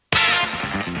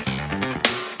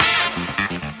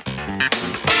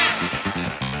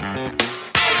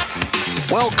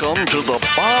Welcome to the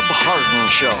Bob Harden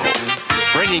Show,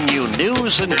 bringing you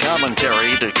news and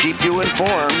commentary to keep you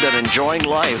informed and enjoying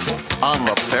life on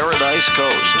the Paradise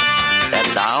Coast.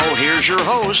 And now, here's your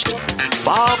host,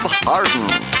 Bob Harden.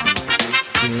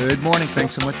 Good morning.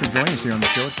 Thanks so much for joining us here on the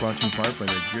show. It's brought to you in part by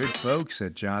the good folks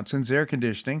at Johnson's Air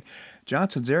Conditioning.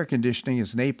 Johnson's Air Conditioning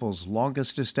is Naples'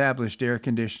 longest established air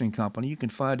conditioning company. You can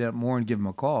find out more and give them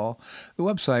a call. The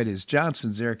website is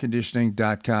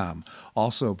johnsonsairconditioning.com.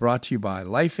 Also brought to you by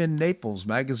Life in Naples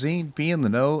magazine. Be in the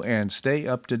know and stay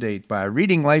up to date by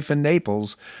reading Life in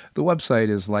Naples. The website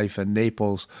is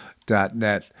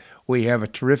lifeinnaples.net. We have a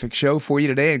terrific show for you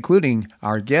today, including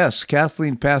our guest,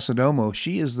 Kathleen Passidomo.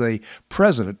 She is the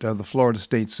president of the Florida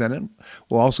State Senate.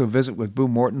 We'll also visit with Boo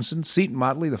Mortensen. Seton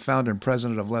Motley, the founder and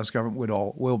president of Less Government,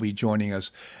 will be joining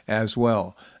us as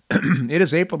well. It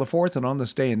is April the 4th, and on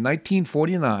this day in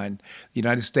 1949, the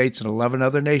United States and 11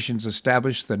 other nations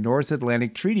established the North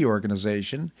Atlantic Treaty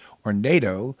Organization, or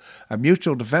NATO, a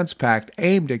mutual defense pact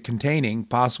aimed at containing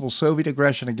possible Soviet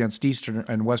aggression against Eastern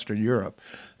and Western Europe.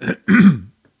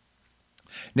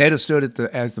 NATO stood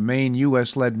as the main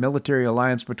U.S.-led military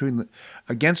alliance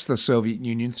against the Soviet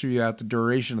Union throughout the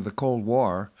duration of the Cold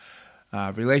War.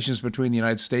 Relations between the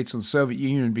United States and the Soviet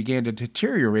Union began to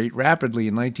deteriorate rapidly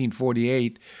in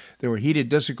 1948. There were heated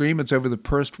disagreements over the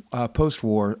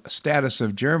post-war status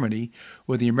of Germany,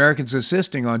 with the Americans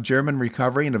insisting on German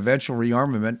recovery and eventual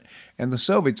rearmament, and the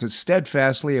Soviets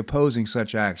steadfastly opposing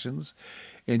such actions.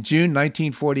 In June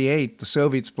 1948, the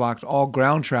Soviets blocked all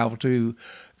ground travel to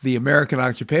the American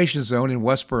occupation zone in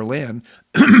West Berlin,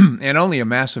 and only a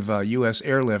massive U.S.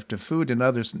 airlift of food and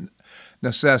other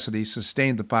necessities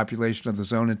sustained the population of the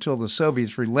zone until the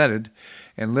Soviets relented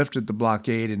and lifted the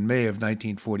blockade in May of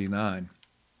 1949.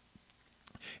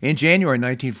 In January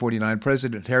 1949,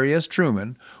 President Harry S.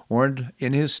 Truman warned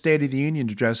in his State of the Union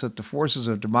address that the forces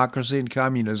of democracy and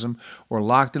communism were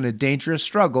locked in a dangerous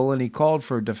struggle, and he called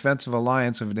for a defensive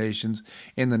alliance of nations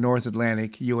in the North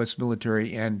Atlantic, U.S.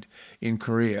 military, and in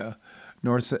Korea.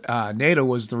 NATO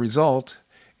was the result.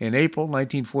 In April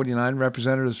 1949,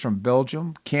 representatives from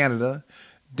Belgium, Canada,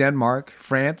 Denmark,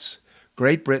 France,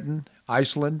 Great Britain,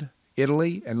 Iceland,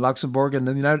 Italy, and Luxembourg, and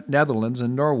the Netherlands,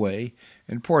 and Norway,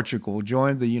 and Portugal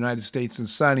joined the United States in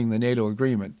signing the NATO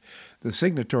agreement. The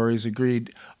signatories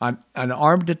agreed on an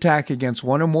armed attack against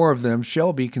one or more of them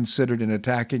shall be considered an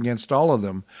attack against all of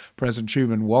them. President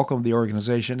Truman welcomed the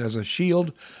organization as a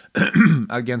shield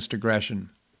against aggression.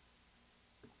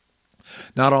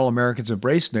 Not all Americans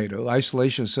embraced NATO.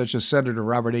 Isolationists such as Senator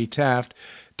Robert A. Taft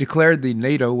declared the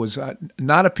NATO was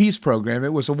not a peace program,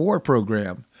 it was a war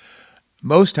program.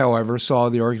 Most, however, saw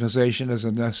the organization as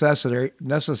a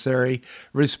necessary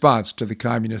response to the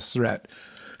communist threat.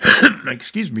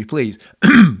 Excuse me, please.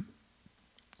 The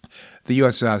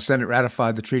U.S. Senate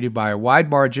ratified the treaty by a wide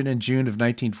margin in June of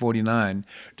 1949.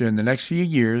 During the next few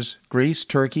years, Greece,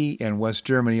 Turkey, and West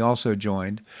Germany also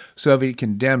joined. Soviet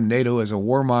condemned NATO as a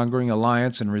warmongering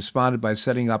alliance and responded by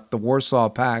setting up the Warsaw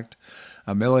Pact,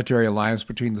 a military alliance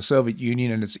between the Soviet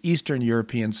Union and its Eastern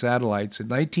European satellites, in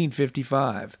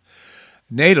 1955.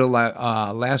 NATO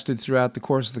lasted throughout the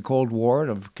course of the Cold War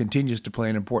and continues to play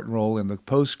an important role in the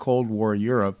post-Cold War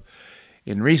Europe.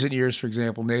 In recent years, for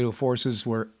example, NATO forces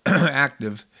were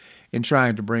active in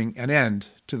trying to bring an end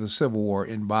to the civil war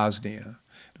in Bosnia.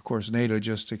 Of course, NATO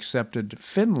just accepted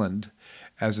Finland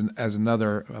as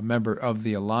another member of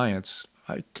the alliance.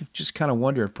 I just kind of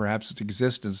wonder if perhaps its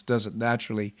existence doesn't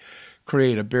naturally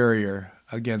create a barrier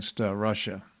against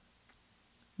Russia.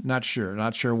 Not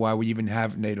sure why we even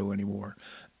have NATO anymore.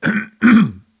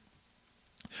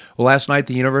 Well, last night,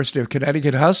 the University of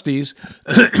Connecticut Huskies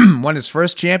won its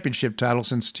first championship title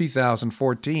since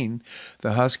 2014.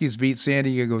 The Huskies beat San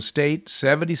Diego State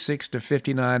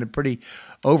 76-59, a pretty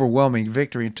overwhelming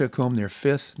victory, and took home their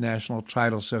fifth national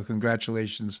title. So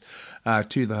congratulations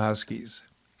to the Huskies.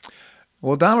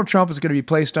 Well, Donald Trump is going to be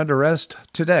placed under arrest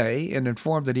today and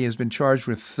informed that he has been charged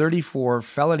with 34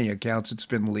 felony accounts, it's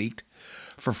been leaked,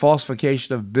 for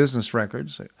falsification of business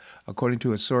records, according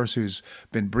to a source who's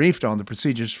been briefed on the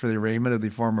procedures for the arraignment of the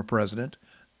former president.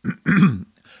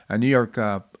 A New York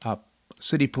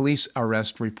City Police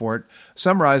arrest report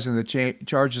summarizing the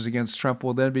charges against Trump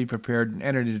will then be prepared and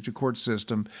entered into the court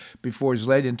system before he's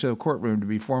led into a courtroom to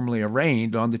be formally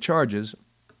arraigned on the charges,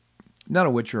 none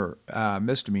of which are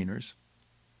misdemeanors.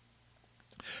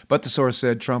 But the source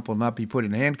said Trump will not be put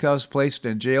in handcuffs, placed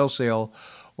in a jail cell,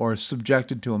 or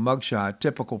subjected to a mugshot,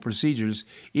 typical procedures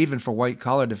even for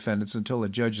white-collar defendants until a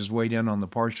judge has weighed in on the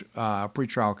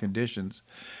pretrial conditions.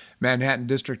 Manhattan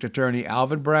District Attorney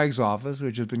Alvin Bragg's office,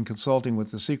 which has been consulting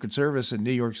with the Secret Service and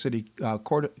New York City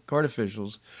court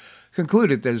officials,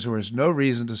 concluded that there was no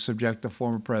reason to subject the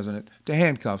former president to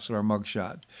handcuffs or a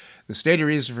mugshot. The stated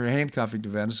reason for handcuffing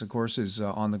DeSantis, of course, is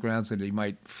on the grounds that he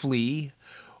might flee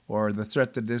or the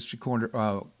threat to district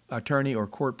attorney or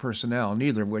court personnel,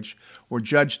 neither of which were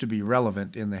judged to be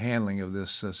relevant in the handling of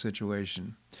this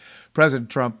situation. President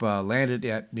Trump landed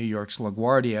at New York's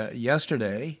LaGuardia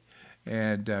yesterday,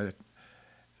 and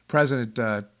President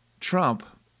Trump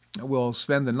will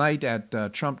spend the night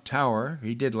at Trump Tower.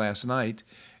 He did last night,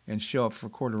 and show up for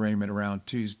court arraignment around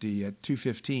Tuesday at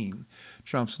 2:15.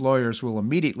 Trump's lawyers will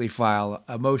immediately file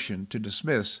a motion to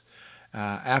dismiss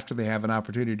after they have an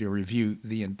opportunity to review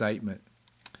the indictment.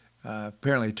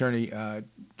 Apparently,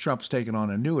 Trump's taken on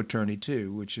a new attorney,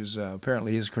 too, which is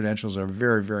apparently his credentials are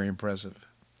very, very impressive.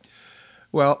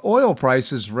 Well, oil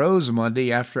prices rose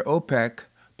Monday after OPEC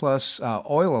plus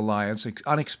oil alliance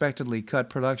unexpectedly cut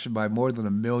production by more than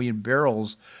 1 million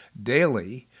barrels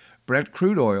daily. Brent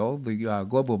crude oil, the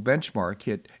global benchmark,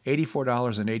 hit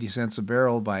 $84.80 a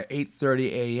barrel by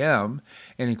 8:30 a.m.,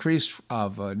 an increase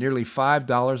of nearly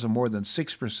 $5 or more than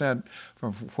 6%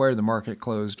 from where the market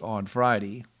closed on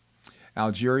Friday.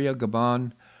 Algeria,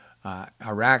 Gabon,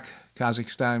 Iraq,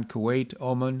 Kazakhstan, Kuwait,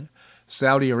 Oman,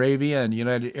 Saudi Arabia, and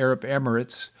United Arab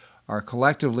Emirates are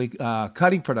collectively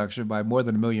cutting production by more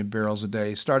than 1 million barrels a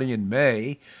day starting in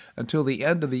May until the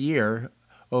end of the year,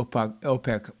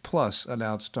 OPEC Plus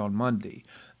announced on Monday.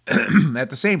 At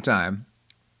the same time,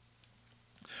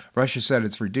 Russia said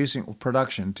it's reducing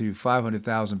production to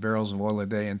 500,000 barrels of oil a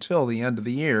day until the end of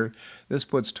the year. This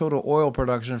puts total oil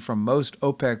production from most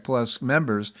OPEC Plus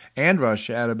members and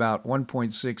Russia at about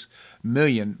 1.6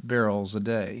 million barrels a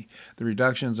day. The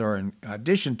reductions are in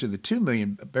addition to the 2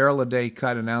 million barrel a day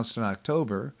cut announced in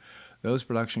October. Those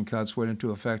production cuts went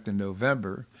into effect in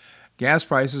November. Gas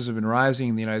prices have been rising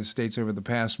in the United States over the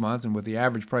past month, and with the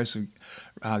average price of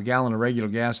a gallon of regular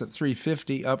gas at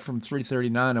 $3.50, up from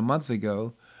 $3.39 a month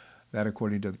ago, that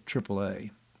according to the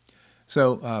AAA.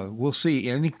 So we'll see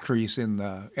an increase in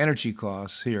the energy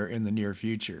costs here in the near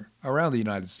future around the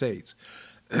United States,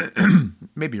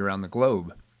 maybe around the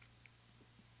globe.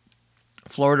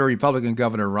 Florida Republican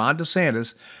Governor Ron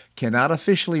DeSantis cannot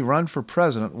officially run for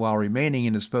president while remaining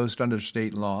in his post under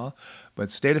state law, but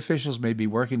state officials may be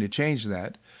working to change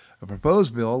that. A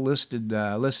proposed bill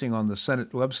listing on the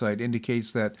Senate website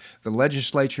indicates that the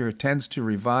legislature intends to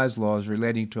revise laws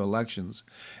relating to elections.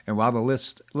 And while the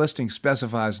listing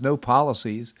specifies no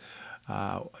policies,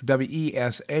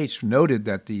 WESH noted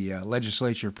that the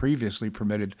legislature previously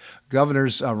permitted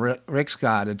Governors Rick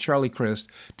Scott and Charlie Crist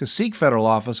to seek federal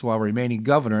office while remaining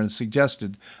governor and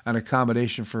suggested an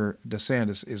accommodation for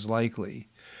DeSantis is likely.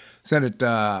 Senate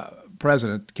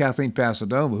President Kathleen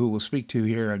Passidomo, who we'll speak to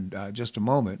here in just a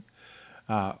moment,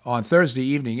 on Thursday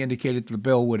evening indicated the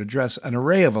bill would address an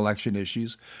array of election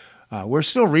issues. We're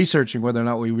still researching whether or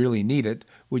not we really need it.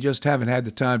 We just haven't had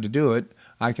the time to do it.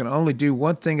 I can only do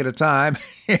one thing at a time,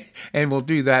 and we'll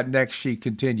do that next, she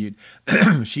continued.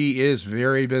 She is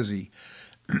very busy.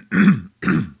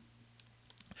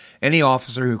 Any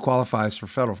officer who qualifies for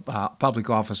federal public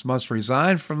office must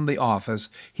resign from the office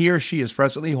he or she is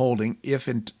presently holding if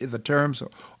the terms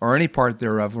or any part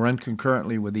thereof run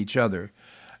concurrently with each other,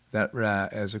 that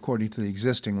as according to the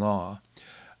existing law.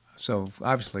 So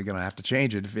obviously going to have to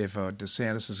change it if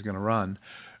DeSantis is going to run.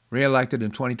 Re-elected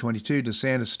in 2022,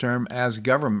 DeSantis' term as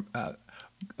governor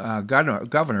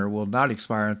will not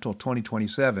expire until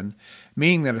 2027,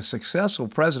 meaning that a successful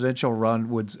presidential run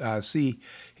would see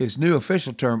his new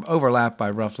official term overlap by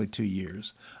roughly 2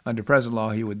 years. Under present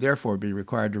law, he would therefore be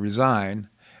required to resign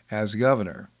as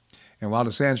governor. And while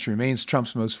DeSantis remains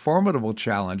Trump's most formidable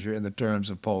challenger in the terms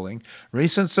of polling,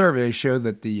 recent surveys show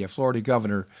that the Florida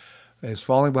governor is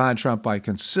falling behind Trump by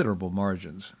considerable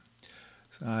margins.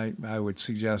 So I would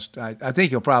suggest, I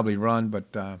think he'll probably run,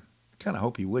 but kind of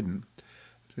hope he wouldn't.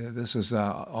 This is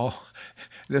all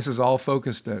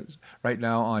focused right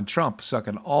now on Trump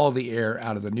sucking all the air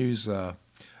out of the news, all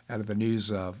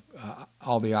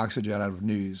the oxygen out of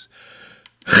news.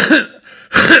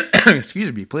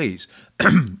 Excuse me, please.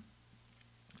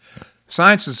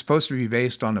 Science is supposed to be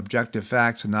based on objective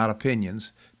facts and not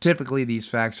opinions. Typically, these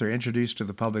facts are introduced to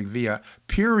the public via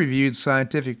peer-reviewed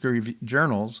scientific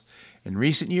journals. In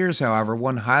recent years, however,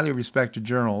 one highly respected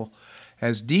journal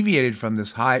has deviated from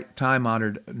this high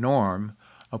time-honored norm,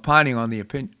 opining on the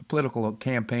political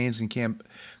campaigns and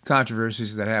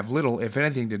controversies that have little, if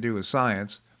anything, to do with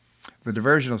science. The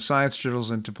diversion of science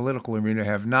journals into political arena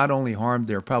have not only harmed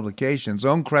their publications'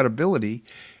 own credibility,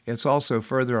 it's also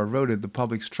further eroded the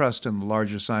public's trust in the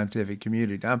larger scientific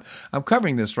community. I'm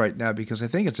covering this right now because I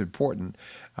think it's important.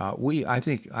 I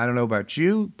don't know about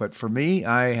you, but for me,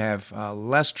 I have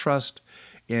less trust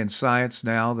in science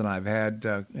now than I've had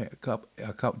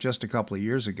just a couple of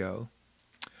years ago.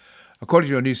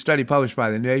 According to a new study published by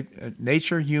the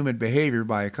Nature Human Behavior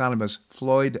by economist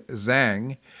Floyd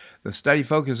Zhang, the study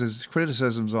focuses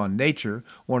criticisms on Nature,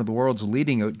 one of the world's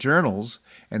leading journals,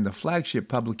 and the flagship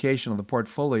publication of the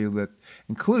portfolio that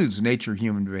includes Nature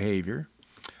Human Behavior.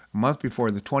 A month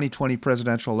before the 2020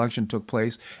 presidential election took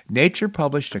place, Nature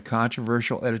published a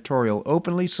controversial editorial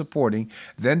openly supporting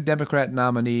then-Democrat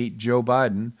nominee Joe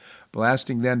Biden,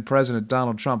 blasting then-President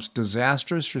Donald Trump's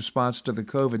disastrous response to the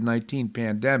COVID-19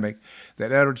 pandemic.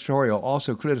 That editorial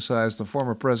also criticized the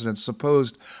former president's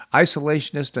supposed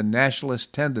isolationist and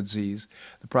nationalist tendencies.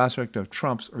 The prospect of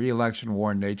Trump's re-election,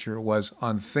 warned Nature, was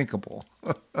unthinkable.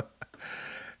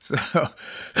 So...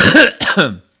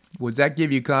 Would that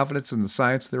give you confidence in the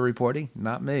science they're reporting?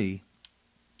 Not me.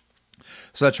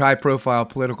 Such high-profile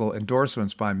political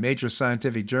endorsements by major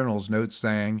scientific journals, notes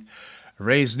Zhang,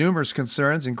 raised numerous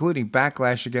concerns, including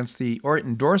backlash against the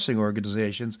endorsing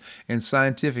organizations and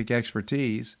scientific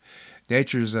expertise.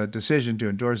 Nature's decision to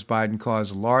endorse Biden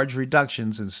caused large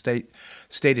reductions in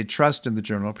stated trust in the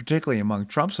journal, particularly among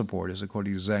Trump supporters,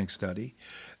 according to Zhang's study.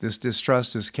 This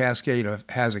distrust has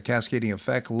a cascading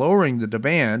effect, lowering the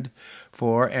demand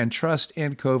for and trust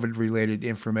in COVID-related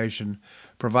information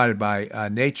provided by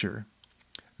Nature.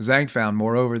 Zhang found,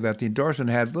 moreover, that the endorsement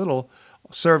had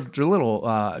served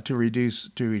little to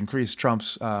increase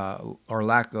Trump's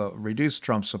reduce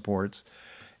Trump's supports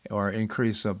or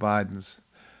increase Biden's.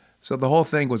 So the whole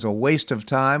thing was a waste of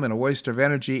time and a waste of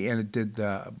energy, and it did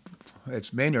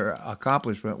its main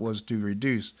accomplishment was to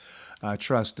reduce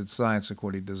trust in science,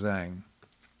 according to Zhang.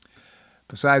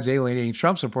 Besides alienating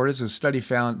Trump supporters, the study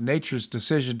found Nature's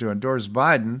decision to endorse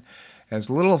Biden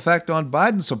has little effect on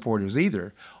Biden supporters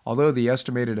either, although the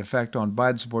estimated effect on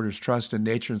Biden supporters' trust in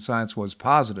nature and science was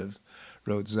positive,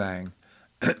 wrote Zhang.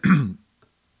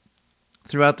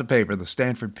 Throughout the paper, the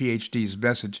Stanford PhD's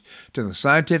message to the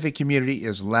scientific community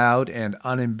is loud and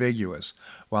unambiguous.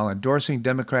 While endorsing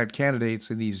Democrat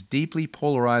candidates in these deeply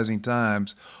polarizing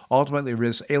times ultimately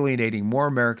risks alienating more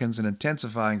Americans and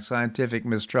intensifying scientific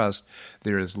mistrust,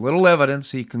 there is little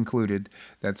evidence, he concluded,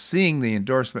 that seeing the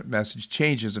endorsement message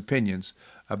changes opinions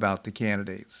about the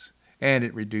candidates. And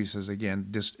it reduces,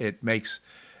 again, it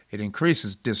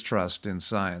increases distrust in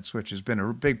science, which has been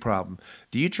a big problem.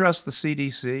 Do you trust the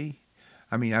CDC?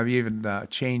 I mean, I've even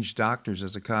changed doctors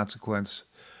as a consequence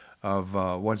of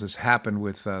what has happened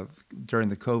with during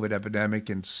the COVID epidemic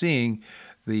and seeing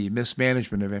the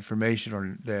mismanagement of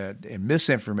information and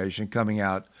misinformation coming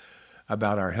out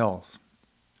about our health.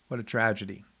 What a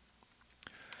tragedy.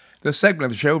 This segment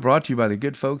of the show brought to you by the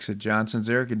good folks at Johnson's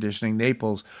Air Conditioning,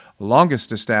 Naples'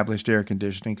 longest established air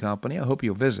conditioning company. I hope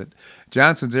you'll visit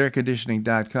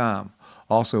johnsonsairconditioning.com.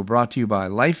 Also brought to you by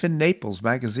Life in Naples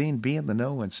magazine. Be in the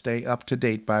know and stay up to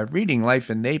date by reading Life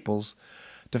in Naples.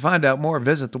 To find out more,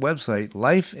 visit the website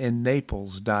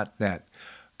lifeinnaples.net.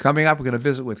 Coming up, we're going to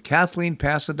visit with Kathleen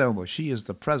Passidomo. She is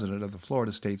the president of the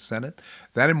Florida State Senate.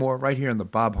 That and more right here on The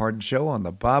Bob Harden Show on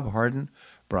the Bob Harden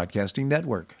Broadcasting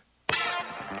Network.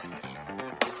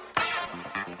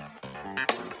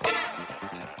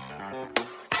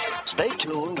 Stay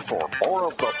tuned for more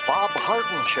of The Bob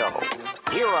Harden Show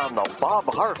here on the Bob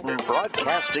Harden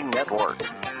Broadcasting Network.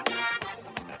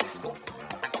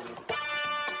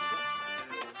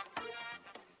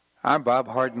 I'm Bob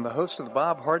Harden, the host of The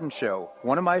Bob Harden Show.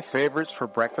 One of my favorites for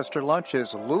breakfast or lunch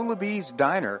is Lulabee's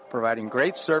Diner, providing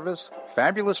great service,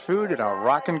 fabulous food, and a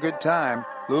rockin' good time.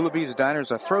 Lulabee's Diner is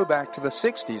a throwback to the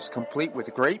 60s, complete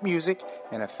with great music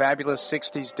and a fabulous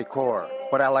 60s decor.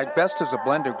 What I like best is a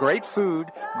blend of great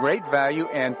food, great value,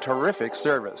 and terrific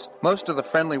service. Most of the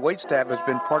friendly waitstaff has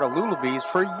been part of Lulabee's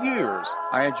for years.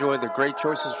 I enjoy the great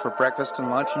choices for breakfast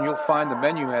and lunch, and you'll find the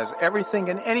menu has everything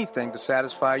and anything to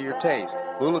satisfy your taste.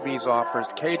 Lulabee's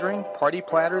offers catering, party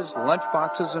platters, lunch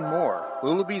boxes, and more.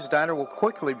 Lulabee's Diner will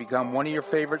quickly become one of your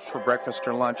favorites for breakfast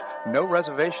or lunch. No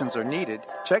reservations are needed.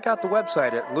 Check out the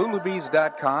website at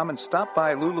lulabees.com and stop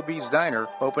by Lulabee's Diner,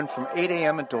 open from 8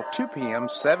 a.m. until 2 p.m.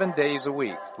 7 days a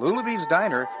week. Lulabee's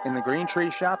Diner in the Green Tree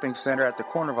Shopping Center at the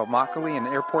corner of Immokalee and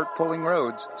Airport Pulling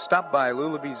Roads. Stop by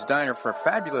Lulabee's Diner for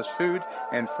fabulous food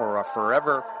and for a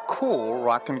forever cool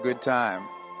rockin' good time.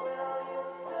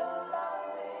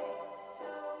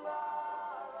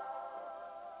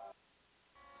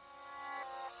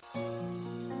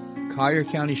 Collier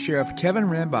County Sheriff Kevin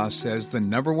Rambas says the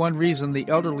number one reason the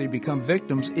elderly become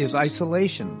victims is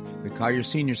isolation. The Collier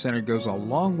Senior Center goes a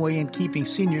long way in keeping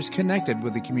seniors connected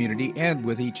with the community and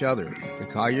with each other. The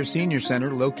Collier Senior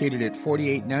Center, located at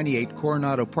 4898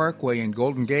 Coronado Parkway in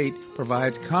Golden Gate,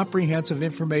 provides comprehensive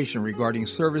information regarding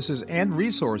services and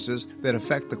resources that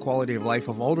affect the quality of life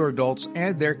of older adults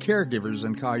and their caregivers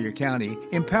in Collier County,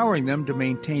 empowering them to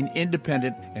maintain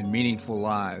independent and meaningful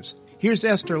lives. Here's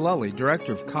Esther Lully,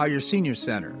 Director of Collier Senior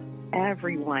Center.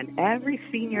 Everyone, every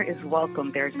senior is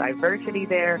welcome. There's diversity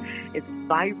there. It's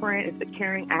vibrant. It's a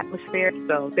caring atmosphere.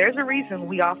 So there's a reason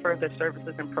we offer the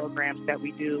services and programs that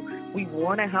we do. We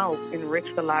want to help enrich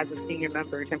the lives of senior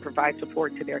members and provide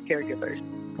support to their caregivers.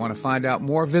 Want to find out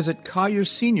more? Visit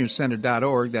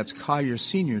CollierSeniorCenter.org. That's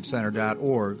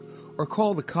CollierSeniorCenter.org. Or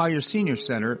call the Collier Senior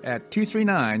Center at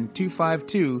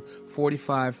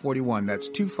 239-252-4541. That's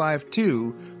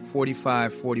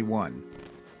 252-4541.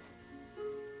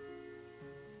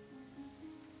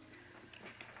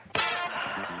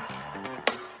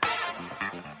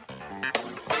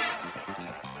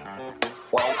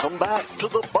 Welcome back to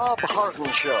the Bob Harden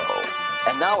Show.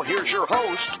 And now here's your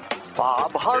host,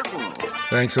 Bob Harden.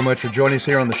 Thanks so much for joining us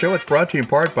here on the show. It's brought to you in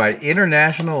part by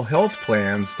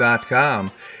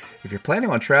InternationalHealthPlans.com. If you're planning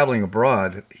on traveling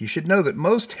abroad, you should know that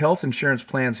most health insurance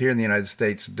plans here in the United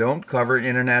States don't cover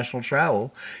international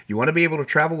travel. You want to be able to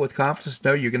travel with confidence,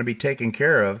 know you're going to be taken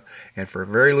care of, and for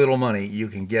very little money, you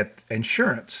can get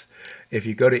insurance. If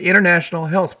you go to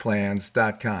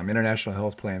InternationalHealthPlans.com,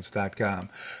 InternationalHealthPlans.com.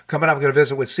 Coming up, we're going to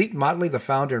visit with Seton Motley, the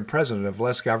founder and president of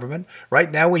Less Government. Right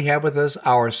now, we have with us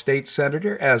our state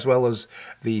senator, as well as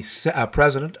the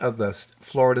president of the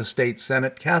Florida State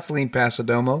Senate, Kathleen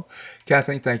Passidomo.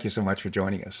 Kathleen, thank you so much for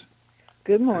joining us.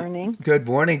 Good morning. Good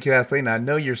morning, Kathleen. I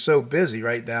know you're so busy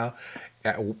right now.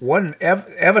 One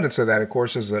evidence of that, of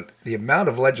course, is that the amount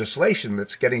of legislation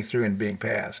that's getting through and being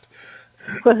passed.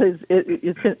 Well, it's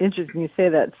interesting you say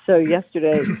that. So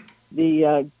yesterday,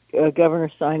 the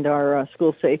governor signed our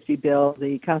school safety bill,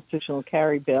 the constitutional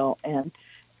carry bill, and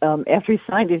after he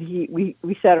signed it, we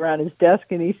sat around his desk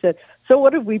and he said, "So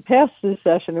what have we passed this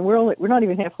session?" And we're not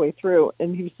even halfway through,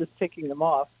 and he was just ticking them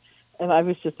off, and I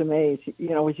was just amazed. You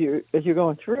know, as you're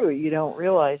going through it, you don't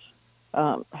realize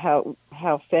how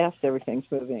fast everything's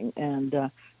moving,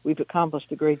 and we've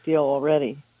accomplished a great deal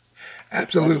already.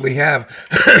 Absolutely have.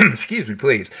 Excuse me,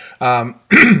 please. Well,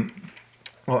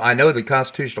 I know the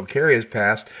constitutional carry is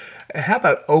passed. How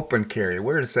about open carry?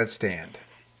 Where does that stand?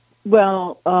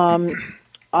 Well,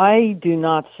 I do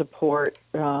not support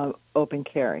open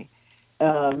carry.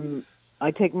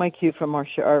 I take my cue from our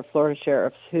Florida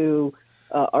sheriffs who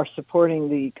are supporting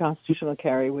the constitutional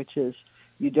carry, which is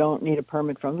you don't need a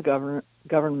permit from the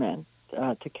government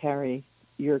to carry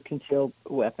your concealed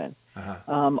weapon.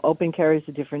 Uh-huh. Open carry is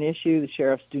a different issue. The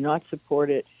sheriffs do not support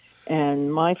it.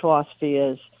 And my philosophy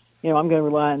is, I'm going to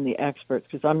rely on the experts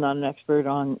because I'm not an expert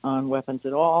on weapons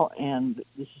at all. And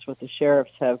this is what the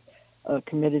sheriffs have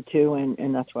committed to,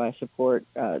 and that's why I support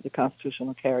the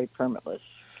constitutional carry permitless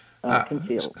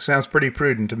concealed. Sounds pretty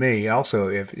prudent to me. Also,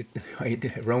 if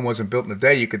Rome wasn't built in a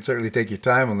day, you could certainly take your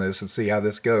time on this and see how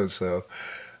this goes. So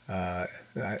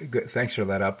thanks for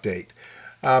that update.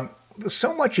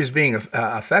 So much is being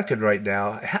affected right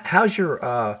now. How's your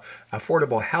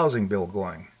affordable housing bill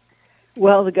going?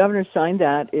 Well, the governor signed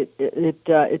that.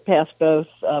 It passed both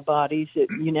bodies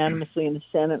unanimously in the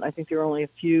Senate. I think there were a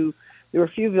few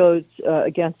votes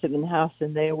against it in the House,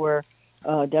 and they were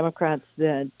Democrats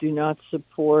that do not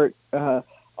support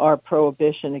our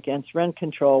prohibition against rent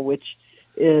control, which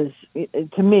is,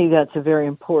 to me, that's a very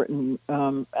important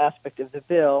aspect of the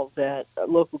bill, that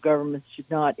local governments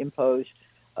should not impose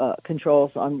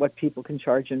controls on what people can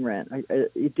charge in rent.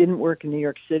 It didn't work in New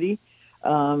York City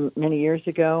many years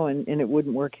ago, and it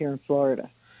wouldn't work here in Florida.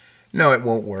 No, it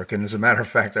won't work. And as a matter of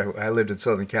fact, I lived in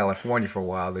Southern California for a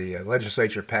while. The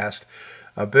legislature passed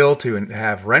a bill to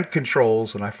have rent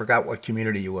controls, and I forgot what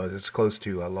community it was. It's close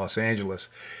to Los Angeles.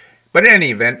 But in any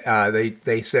event,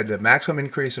 they said the maximum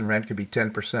increase in rent could be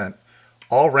 10%.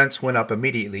 All rents went up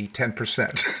immediately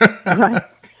 10%. Right.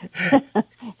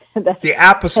 The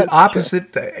opposite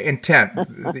intent.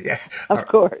 Of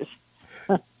course.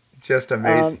 Just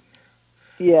amazing.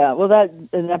 Yeah, well,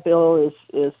 that bill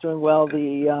is doing well.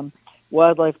 The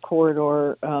wildlife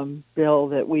corridor bill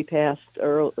that we passed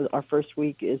our first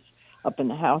week is up in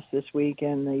the House this week,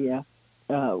 and we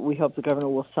hope the governor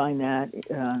will sign that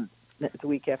the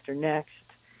week after next,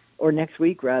 or next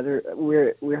week rather.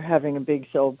 We're having a big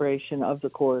celebration of the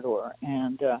corridor,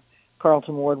 and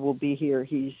Carlton Ward will be here.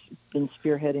 He's been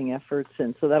spearheading efforts,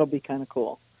 and so that'll be kind of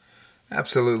cool.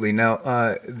 Absolutely. Now,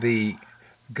 the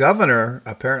governor,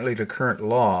 apparently to current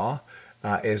law,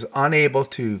 is unable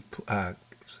to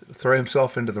throw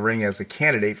himself into the ring as a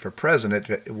candidate for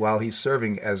president while he's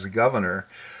serving as governor.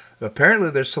 Apparently,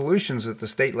 there's solutions that the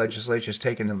state legislature has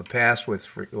taken in the past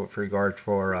with regard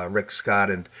for Rick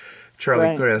Scott and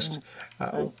Charlie Crist.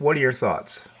 What are your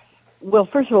thoughts? Well,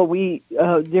 first of all,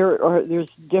 there's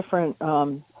different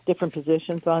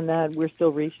positions on that. We're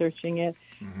still researching it.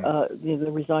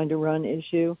 The resign to run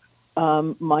issue.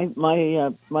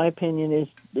 My opinion is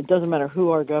it doesn't matter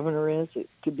who our governor is. It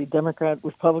could be Democrat,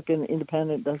 Republican,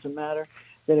 Independent. Doesn't matter.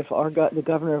 That if the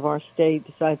governor of our state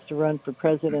decides to run for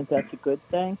president, that's a good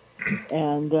thing.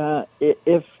 And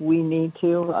if we need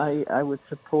to, I would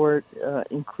support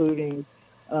including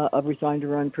a resign to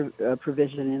run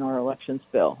provision in our elections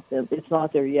bill. It's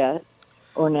not there yet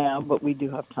or now, but we do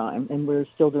have time, and we're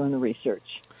still doing the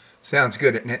research. Sounds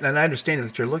good. And I understand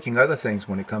that you're looking at other things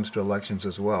when it comes to elections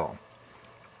as well.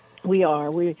 We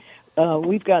are. We've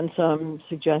gotten some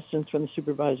suggestions from the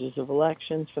supervisors of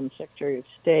elections, from the Secretary of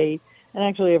State, and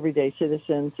actually everyday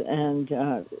citizens. And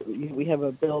we have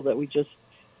a bill that we just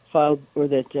filed, or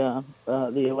that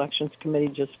the Elections Committee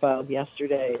just filed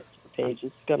yesterday. It's a page.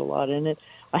 It's got a lot in it.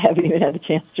 I haven't even had a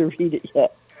chance to read it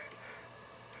yet.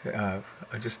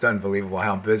 Just unbelievable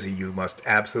how busy you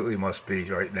absolutely must be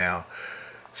right now.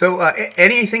 So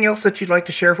anything else that you'd like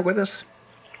to share with us?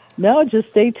 No,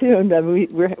 just stay tuned.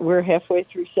 We're halfway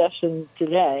through session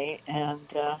today, and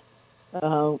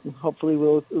hopefully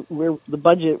the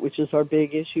budget, which is our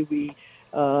big issue. We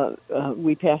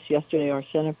passed yesterday our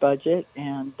Senate budget,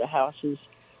 and the House's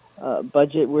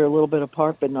budget. We're a little bit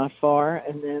apart, but not far.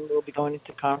 And then we'll be going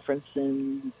into conference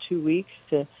in 2 weeks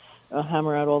to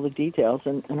hammer out all the details,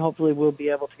 and hopefully we'll be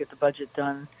able to get the budget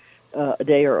done a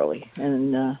day early,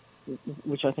 and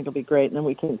which I think will be great. And then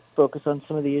we can focus on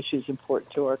some of the issues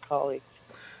important to our colleagues.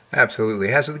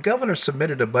 Absolutely. Has the governor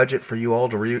submitted a budget for you all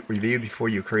to review before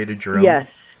you created your own? Yes,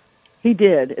 he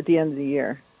did at the end of the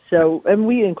year. So, and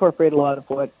we incorporate a lot of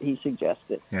what he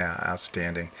suggested. Yeah,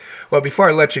 outstanding. Well, before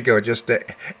I let you go, just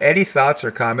any thoughts or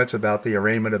comments about the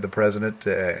arraignment of the president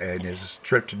and his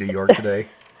trip to New York today?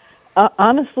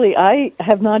 Honestly, I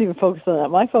have not even focused on that.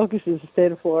 My focus is the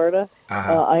state of Florida.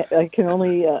 I can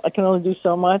only do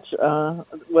so much.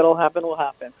 What'll happen will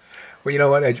happen. Well, you know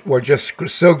what? We're just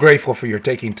so grateful for your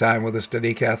taking time with us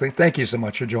today, Kathleen. Thank you so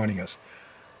much for joining us.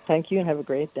 Thank you, and have a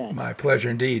great day. My pleasure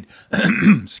indeed.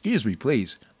 Excuse me,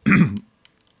 please.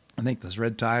 I think this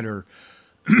red tide or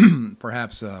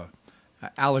perhaps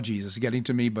allergies is getting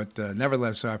to me, but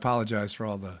nevertheless, I apologize for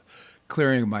all the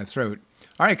clearing of my throat.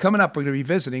 All right, coming up, we're going to be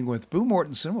visiting with Boo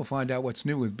Mortensen. We'll find out what's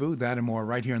new with Boo, that and more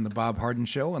right here on The Bob Harden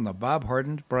Show on the Bob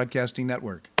Harden Broadcasting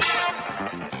Network.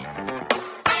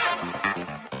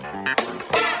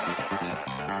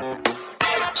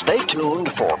 Stay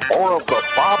tuned for more of The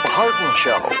Bob Harden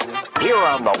Show here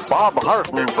on the Bob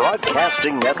Harden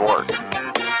Broadcasting Network.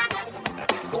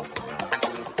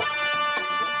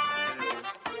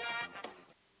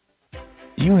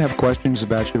 Do you have questions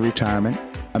about your retirement?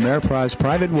 Ameriprise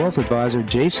Private Wealth Advisor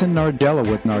Jason Nardella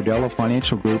with Nardella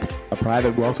Financial Group, a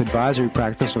private wealth advisory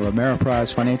practice of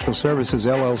Ameriprise Financial Services,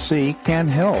 LLC, can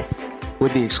help.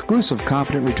 With the exclusive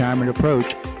Confident Retirement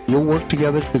Approach, you'll work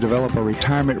together to develop a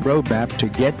retirement roadmap to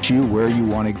get you where you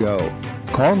want to go.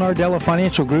 Call Nardella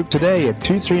Financial Group today at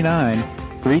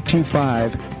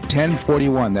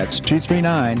 239-325-1041. That's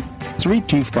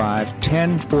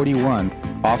 239-325-1041.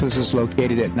 Office is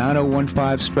located at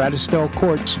 9015 Stratosdale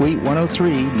Court, Suite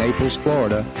 103, Naples,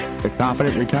 Florida. The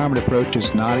Confident Retirement Approach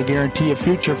is not a guarantee of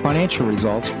future financial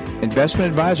results. Investment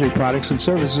advisory products and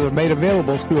services are made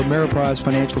available through Ameriprise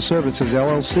Financial Services,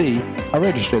 LLC, a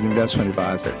registered investment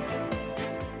advisor.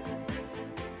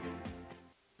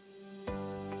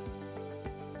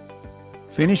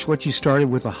 Finish what you started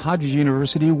with the Hodges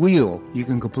University Wheel. You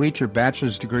can complete your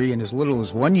bachelor's degree in as little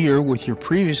as 1 year with your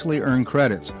previously earned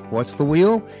credits. What's the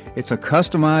Wheel? It's a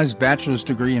customized bachelor's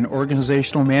degree in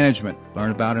organizational management.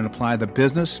 Learn about and apply the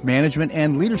business, management,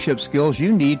 and leadership skills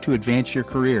you need to advance your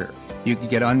career. You can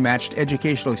get unmatched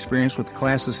educational experience with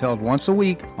classes held once a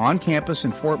week on campus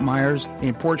in Fort Myers,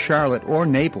 in Port Charlotte, or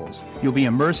Naples. You'll be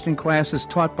immersed in classes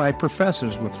taught by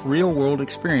professors with real-world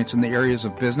experience in the areas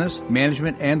of business,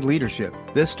 management, and leadership.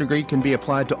 This degree can be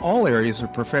applied to all areas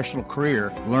of professional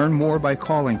career. Learn more by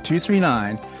calling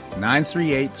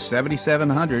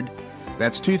 239-938-7700.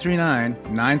 That's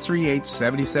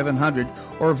 239-938-7700,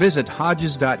 or visit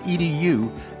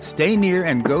hodges.edu. Stay near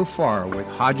and go far with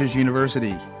Hodges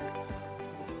University.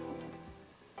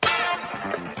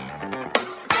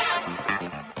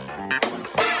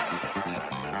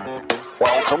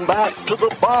 Welcome back to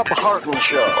the Bob Harden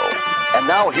Show. And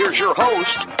now here's your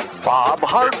host, Bob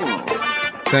Harden.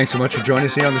 Thanks so much for joining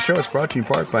us here on the show. It's brought to you in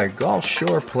part by Gulf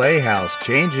Shore Playhouse,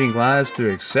 changing lives through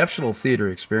exceptional theater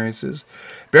experiences.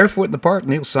 Barefoot in the Park,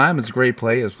 Neil Simon's great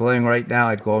play, is playing right now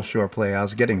at Gulf Shore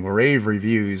Playhouse, getting rave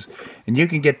reviews. And you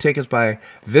can get tickets by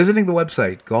visiting the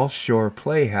website,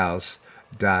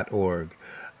 gulfshoreplayhouse.org.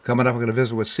 Coming up, we're going to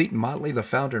visit with Seton Motley, the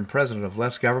founder and president of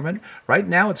Less Government. Right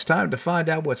now, it's time to find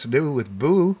out what's new with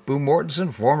Boo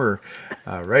Mortensen, former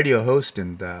radio host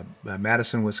in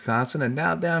Madison, Wisconsin, and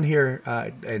now down here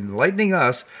enlightening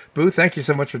us. Boo, thank you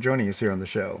so much for joining us here on the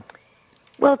show.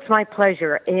 Well, it's my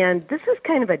pleasure. And this is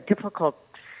kind of a difficult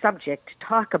subject to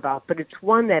talk about, but it's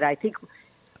one that I think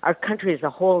our country as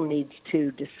a whole needs to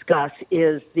discuss,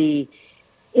 is the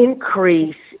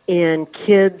increase in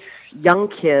kids, young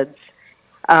kids,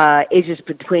 ages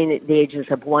between the ages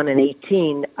of 1 and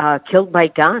 18, killed by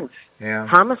guns,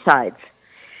 homicides.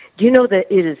 Do you know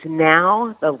that it is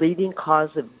now the leading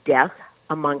cause of death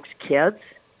amongst kids?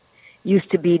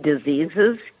 Used to be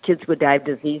diseases. Kids would die of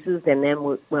diseases, and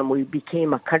then when we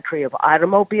became a country of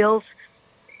automobiles,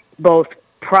 both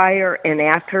prior and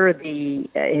after the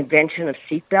invention of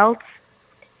seatbelts,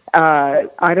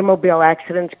 automobile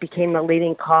accidents became the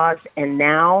leading cause, and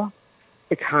now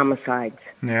it's homicides.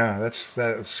 Yeah, that's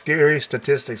scary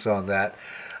statistics on that.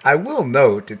 I will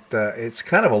note it's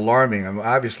kind of alarming.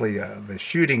 Obviously, the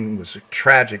shooting was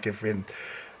tragic. I think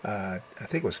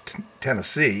it was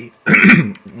Tennessee,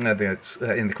 in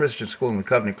the Christian school, in the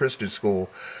Covenant Christian School,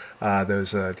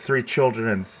 there's 3 children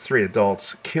and 3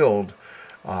 adults killed,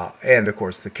 and of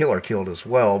course the killer killed as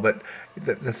well. But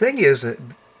the thing is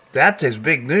that is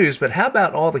big news, but how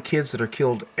about all the kids that are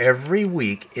killed every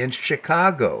week in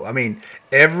Chicago? I mean,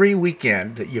 every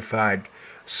weekend that you find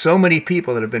so many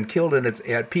people that have been killed,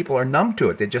 and people are numb to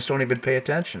it. They just don't even pay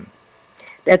attention.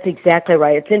 That's exactly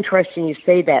right. It's interesting you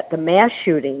say that. The mass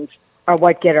shootings are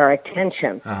what get our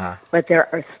attention, but there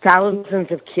are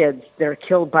thousands of kids that are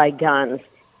killed by guns,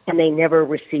 and they never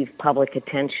receive public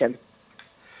attention.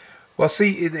 Well,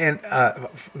 see, and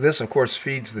this, of course,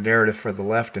 feeds the narrative for the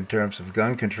left in terms of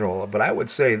gun control. But I would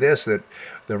say this, that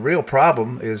the real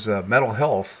problem is mental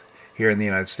health here in the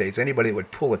United States. Anybody that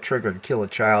would pull a trigger to kill a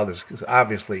child is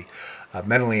obviously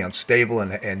mentally unstable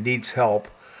and needs help.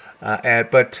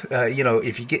 But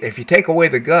if you take away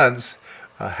the guns,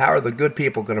 how are the good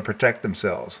people going to protect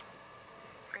themselves?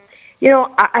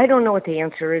 I don't know what the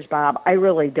answer is, Bob. I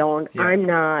really don't. Yeah. I'm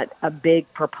not a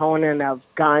big proponent of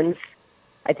guns.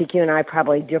 I think you and I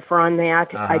probably differ on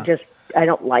that. I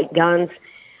don't like guns.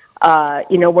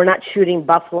 We're not shooting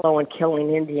buffalo and killing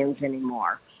Indians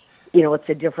anymore. It's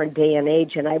a different day and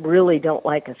age, and I really don't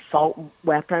like assault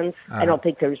weapons. I don't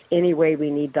think there's any way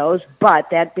we need those. But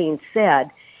that being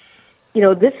said,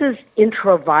 this is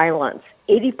intra-violence.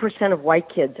 80% of white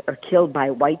kids are killed by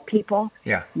white people.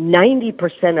 Yeah.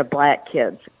 90% of black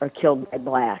kids are killed by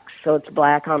blacks. So it's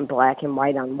black on black and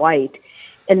white on white.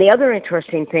 And the other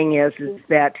interesting thing is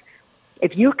that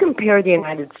if you compare the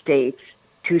United States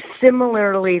to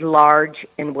similarly large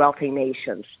and wealthy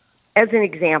nations, as an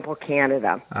example,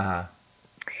 Canada,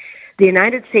 the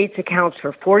United States accounts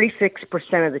for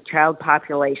 46% of the child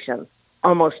population,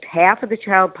 almost half of the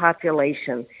child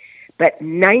population, but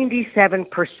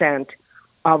 97%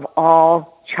 of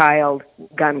all child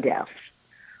gun deaths.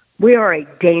 We are a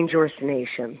dangerous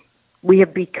nation. We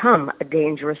have become a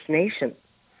dangerous nation.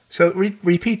 So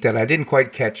repeat that. I didn't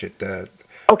quite catch it.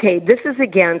 Okay, this is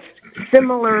against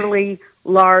similarly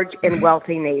large and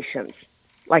wealthy nations,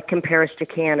 like compares to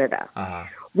Canada.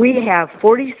 We have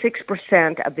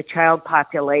 46% of the child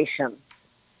population,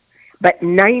 but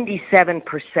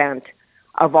 97%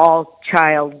 of all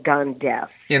child gun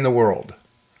deaths. In the world?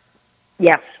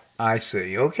 Yes. I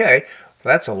see. Okay.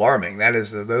 That's alarming.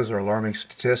 Those are alarming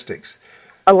statistics.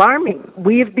 Alarming.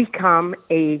 We have become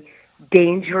a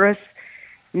dangerous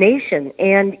nation.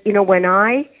 And, when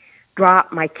I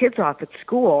drop my kids off at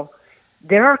school,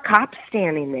 there are cops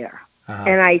standing there.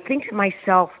 And I think to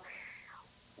myself,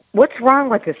 what's wrong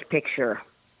with this picture?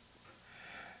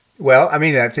 Well,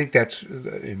 I think that's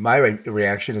my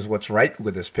reaction is what's right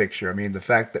with this picture. I mean, the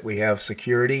fact that we have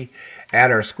security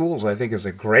at our schools, I think, is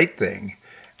a great thing.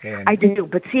 And I do,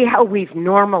 but see how we've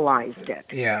normalized it.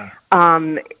 Yeah.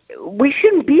 We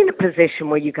shouldn't be in a position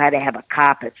where you got to have a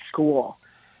cop at school,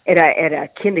 at a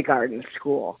kindergarten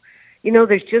school.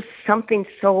 There's just something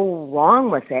so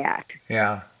wrong with that.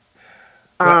 Yeah.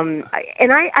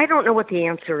 I don't know what the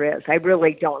answer is. I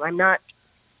really don't. I'm not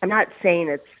saying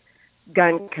it's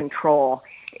gun control.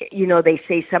 They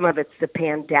say some of it's the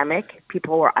pandemic.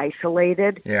 People were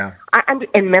isolated. Yeah.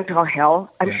 And mental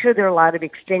health. I'm sure there are a lot of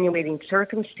extenuating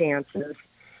circumstances.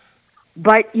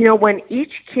 But, when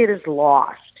each kid is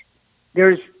lost,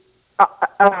 there's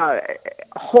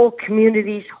whole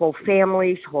communities, whole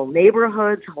families, whole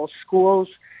neighborhoods, whole schools,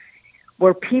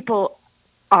 where people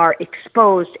are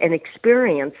exposed and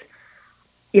experience,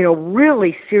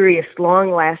 really serious,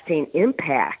 long-lasting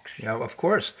impacts. Yeah, of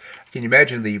course. Can you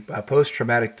imagine the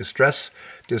post-traumatic distress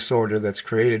disorder that's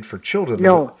created for children?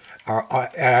 No. Are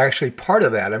actually part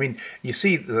of that. I mean, you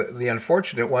see the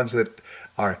unfortunate ones that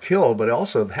are killed, but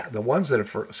also the ones that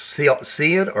have see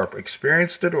it or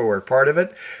experienced it or were part of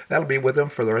it, that'll be with them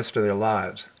for the rest of their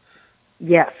lives.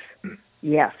 Yes,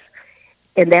 yes.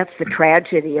 And that's the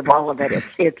tragedy of all of it.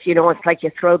 It's it's like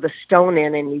you throw the stone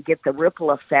in and you get the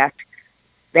ripple effect.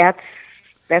 That's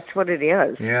what it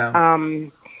is. Yeah.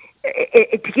 To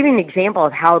give you an example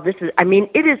of how this is,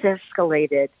 it has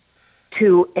escalated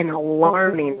to an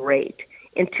alarming rate.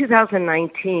 In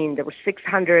 2019, there were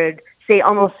 600, say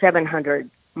almost 700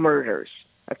 murders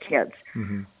of kids.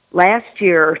 Mm-hmm. Last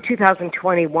year,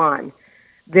 2021,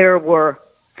 there were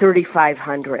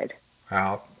 3,500.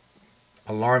 Wow.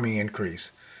 Alarming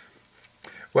increase.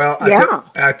 Well, yeah.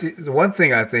 The one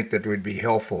thing I think that would be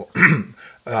helpful,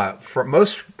 for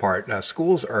most part,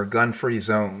 schools are gun-free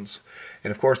zones.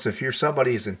 And of course, if you're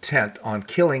somebody who's intent on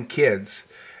killing kids,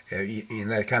 in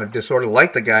that kind of disorder,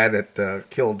 like the guy that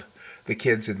killed the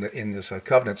kids in this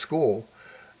Covenant school,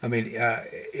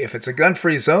 if it's a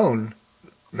gun-free zone,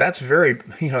 that's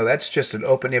that's just an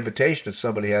open invitation if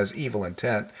somebody has evil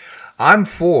intent. I'm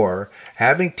for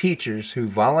having teachers who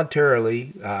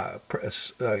voluntarily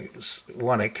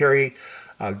want to carry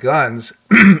guns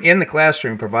in the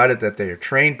classroom, provided that they are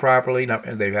trained properly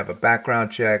and they have a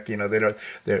background check.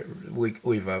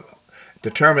 We've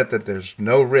determined that there's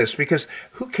no risk, because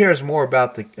who cares more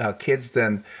about the kids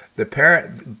than the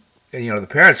parent? The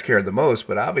parents care the most,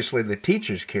 but obviously the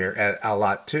teachers care a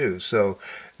lot too. So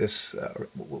this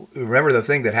remember the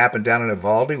thing that happened down in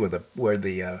Uvalde where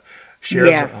the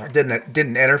sheriffs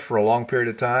didn't enter for a long period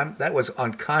of time? That was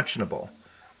unconscionable.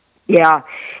 Yeah.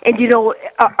 And,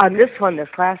 on this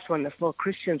last one, this little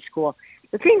Christian school,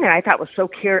 the thing that I thought was so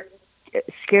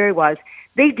scary was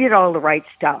they did all the right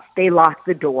stuff. They locked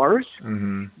the doors.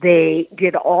 Mm-hmm. They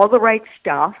did all the right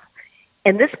stuff.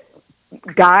 And this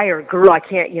guy or girl, I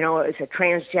can't, is a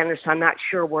transgender, so I'm not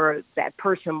sure where that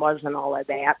person was and all of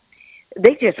that.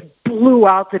 They just blew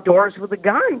out the doors with a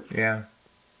gun. Yeah.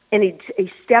 And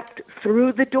he stepped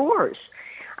through the doors.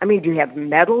 Do you have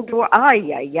metal door?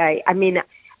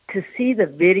 To see the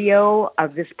video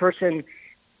of this person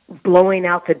blowing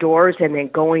out the doors and then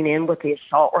going in with the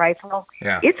assault rifle,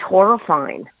 it's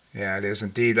horrifying. Yeah, it is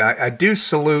indeed. I do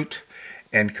salute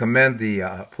and commend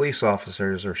the police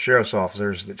officers or sheriff's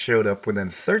officers that showed up within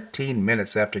 13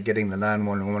 minutes after getting the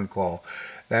 911 call.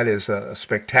 That is a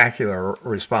spectacular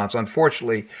response.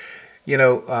 Unfortunately,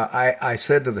 I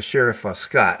said to the sheriff,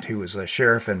 Scott, who was a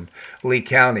sheriff in Lee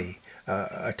County,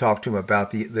 I talked to him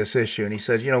about this issue, and he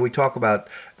said, we talk about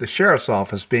the sheriff's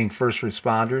office being first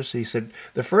responders. He said,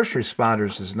 the first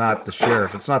responders is not the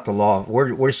sheriff. It's not the law.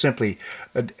 We're simply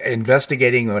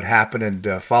investigating what happened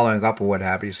and following up on what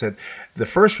happened. He said, the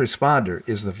first responder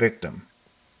is the victim.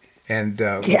 And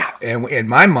and in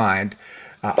my mind,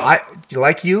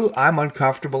 I'm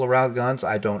uncomfortable around guns.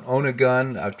 I don't own a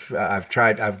gun.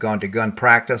 I've gone to gun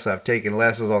practice. I've taken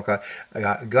lessons.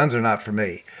 Guns are not for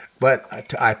me.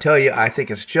 But I tell you, I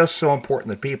think it's just so important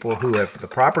that people who have the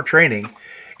proper training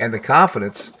and the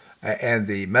confidence and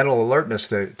the mental alertness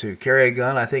to carry a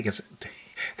gun, I think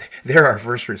they're our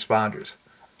first responders.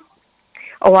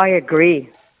 Oh, I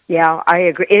agree. Yeah, I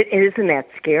agree. Isn't that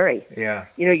scary? Yeah.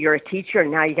 You're a teacher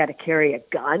and now you got to carry a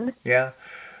gun. Yeah.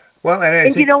 Well,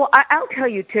 and I'll tell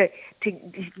you to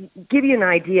give you an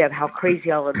idea of how crazy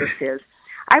all of this is.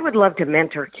 I would love to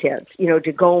mentor kids,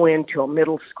 to go into a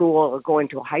middle school or go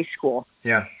into a high school.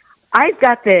 Yeah. I've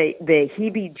got the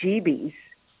heebie-jeebies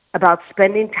about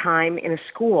spending time in a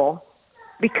school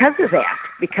because of that,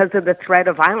 because of the threat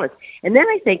of violence. And then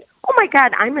I think, oh my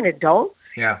God, I'm an adult.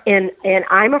 Yeah. And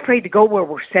I'm afraid to go where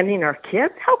we're sending our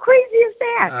kids. How crazy is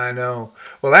that? I know.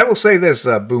 Well, I will say this,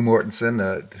 Boo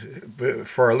Mortensen,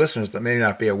 for our listeners that may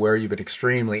not be aware, you've been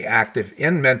extremely active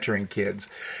in mentoring kids.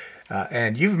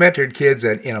 And you've mentored kids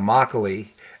in Immokalee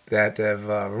that have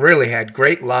really had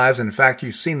great lives. In fact,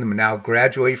 you've seen them now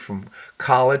graduate from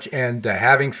college and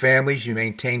having families. You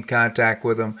maintain contact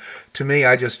with them. To me,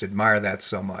 I just admire that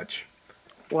so much.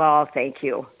 Well, thank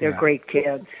you. They're great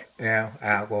kids.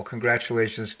 Yeah. Well,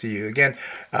 congratulations to you. Again,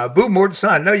 Boo Mortensen,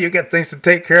 I know you got things to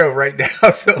take care of right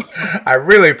now, so I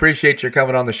really appreciate your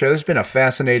coming on the show. This has been a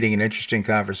fascinating and interesting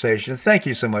conversation. Thank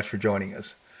you so much for joining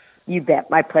us. You bet.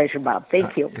 My pleasure, Bob.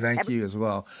 Thank you. Thank you as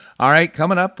well. All right,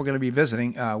 coming up, we're going to be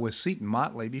visiting with Seton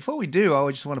Motley. Before we do,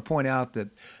 I just want to point out that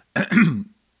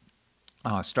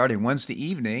starting Wednesday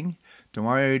evening,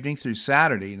 tomorrow evening through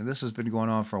Saturday. Now, this has been going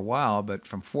on for a while, but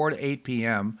from 4 to 8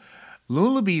 p.m.,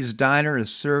 Lulabee's Diner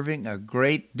is serving a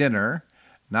great dinner.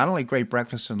 Not only great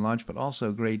breakfast and lunch, but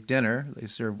also great dinner. They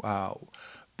serve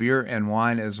beer and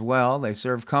wine as well. They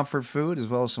serve comfort food as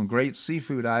well as some great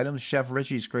seafood items. Chef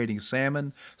Richie's creating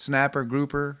salmon, snapper,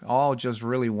 grouper, all just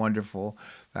really wonderful.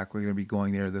 In fact, we're going to be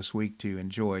going there this week to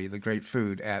enjoy the great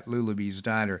food at Lulabee's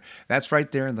Diner. That's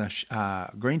right there in the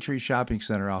Green Tree Shopping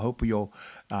Center. I hope you'll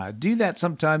do that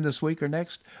sometime this week or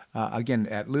next. Again,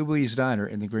 at Lulabee's Diner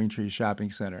in the Green Tree Shopping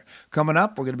Center. Coming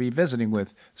up, we're going to be visiting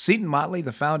with Seton Motley,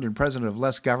 the founder and president of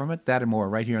Less Government. That and more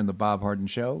right here on The Bob Harden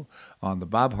Show on the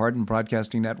Bob Harden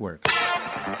Broadcasting Network.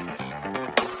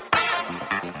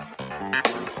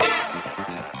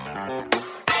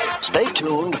 Stay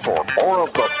tuned for more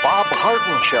of The Bob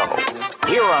Harden Show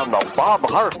here on the Bob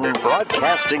Harden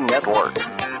Broadcasting Network.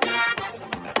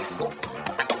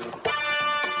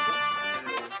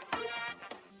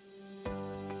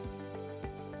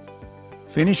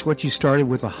 Finish what you started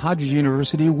with a Hodges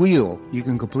University Wheel. You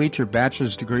can complete your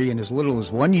bachelor's degree in as little as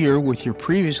 1 year with your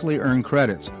previously earned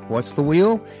credits. What's the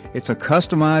Wheel? It's a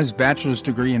customized bachelor's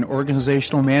degree in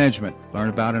organizational management. Learn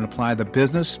about and apply the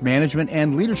business, management,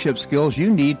 and leadership skills you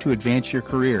need to advance your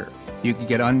career. You can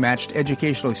get unmatched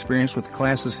educational experience with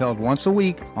classes held once a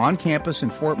week on campus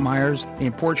in Fort Myers,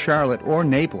 in Port Charlotte, or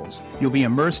Naples. You'll be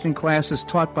immersed in classes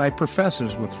taught by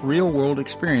professors with real-world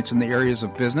experience in the areas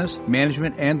of business,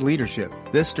 management, and leadership.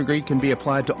 This degree can be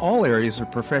applied to all areas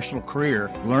of professional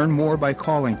career. Learn more by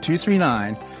calling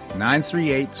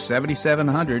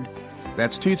 239-938-7700.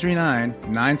 That's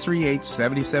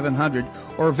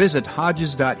 239-938-7700, or visit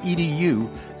hodges.edu.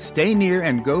 Stay near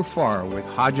and go far with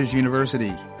Hodges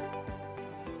University.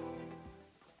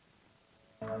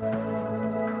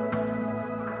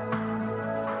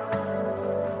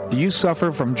 Do you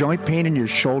suffer from joint pain in your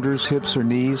shoulders, hips, or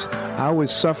knees? I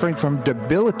was suffering from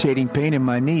debilitating pain in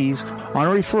my knees. On a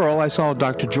referral, I saw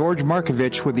Dr. George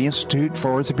Markovich with the Institute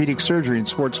for Orthopedic Surgery and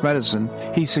Sports Medicine.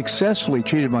 He successfully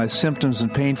treated my symptoms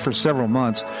and pain for several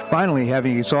months. Finally,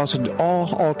 having exhausted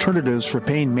all alternatives for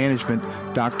pain management,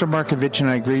 Dr. Markovich and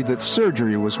I agreed that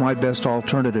surgery was my best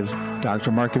alternative.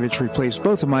 Dr. Markovich replaced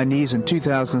both of my knees in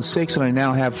 2006, and I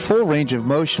now have full range of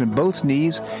motion in both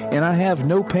knees, and I have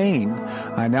no pain.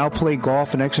 I now play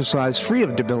golf and exercise free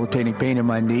of debilitating pain in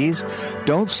my knees.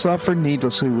 Don't suffer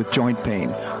needlessly with joint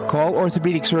pain. Call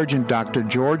orthopedic surgeon Dr.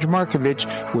 George Markovich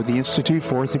with the Institute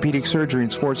for Orthopedic Surgery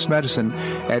and Sports Medicine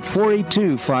at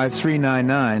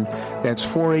 482-5399. That's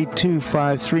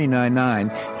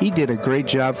 482-5399. He did a great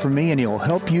job for me, and he'll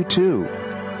help you too.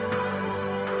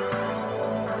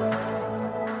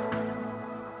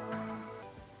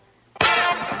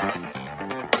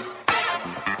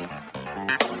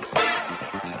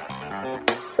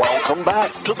 Welcome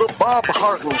back to the Bob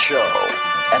Harden Show.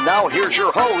 And now here's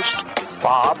your host,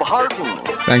 Bob Harden.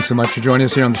 Thanks so much for joining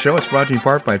us here on the show. It's brought to you in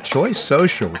part by Choice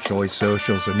Social. Choice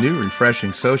Social is a new,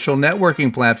 refreshing social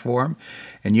networking platform,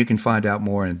 and you can find out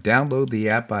more and download the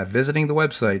app by visiting the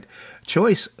website,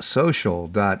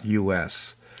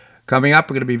 choicesocial.us. Coming up,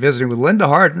 we're going to be visiting with Linda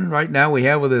Harden. Right now, we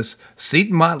have with us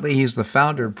Seton Motley. He's the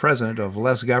founder and president of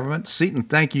Less Government. Seton,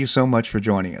 thank you so much for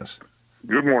joining us.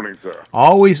 Good morning, sir.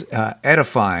 Always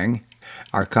edifying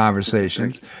our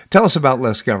conversations. Tell us about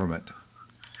Less Government.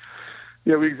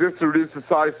 Yeah, we exist to reduce the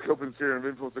size, scope, and sphere of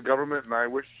influence of government, and I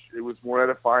wish it was more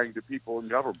edifying to people in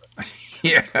government.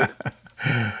 Yeah.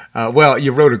 Well,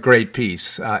 you wrote a great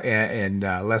piece in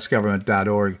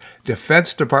lessgovernment.org.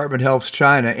 Defense Department helps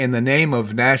China in the name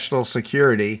of national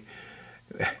security.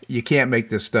 You can't make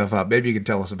this stuff up. Maybe you can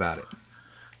tell us about it.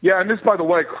 Yeah, and this, by the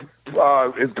way,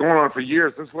 is going on for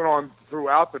years. This went on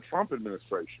throughout the Trump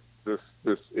administration, this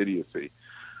idiocy.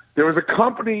 There was a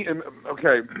company,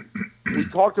 we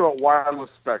talked about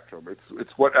wireless spectrum.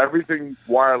 It's what everything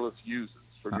wireless uses,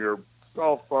 from your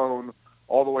cell phone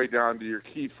all the way down to your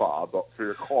key fob for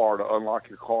your car to unlock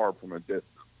your car from a distance.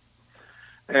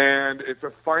 And it's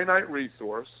a finite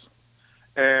resource,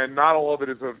 and not all of it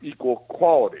is of equal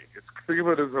quality. Think of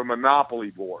it as a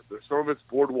monopoly board. There's some of it's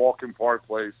Boardwalk and Park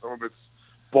Place, some of it's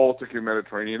Baltic and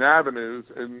Mediterranean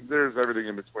avenues, and there's everything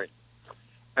in between.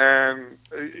 And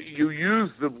you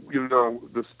use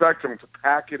the spectrum to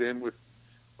pack it in with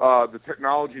the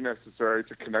technology necessary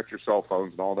to connect your cell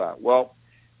phones and all that. Well,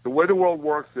 the way the world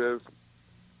works is,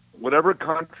 whatever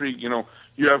country, you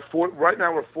have right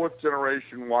now we're fourth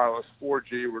generation wireless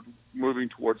 4G. We're moving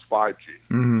towards 5G.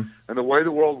 Mm-hmm. And the way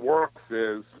the world works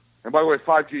is, and by the way,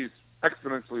 5G is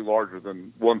exponentially larger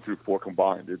than 1 through 4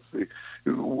 combined. With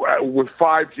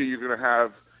 5G, you're going to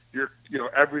have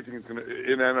everything is going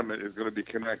to inanimate is going to be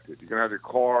connected. You can have your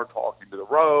car talking to the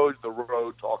road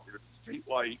talking to the street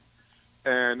light,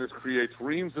 and this creates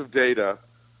reams of data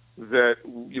that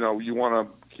you want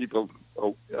to keep a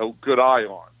good eye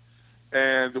on.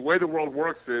 And the way the world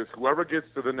works is whoever gets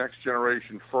to the next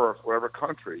generation first, whatever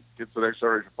country gets to the next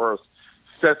generation first,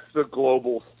 sets the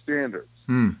global standards.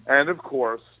 And of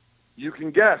course, you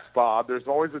can guess, Bob. It's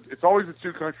always a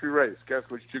two-country race. Guess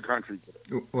which two countries it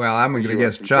is. Well, I'm going to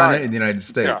guess China and the United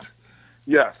States.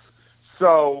 Yeah. Yes.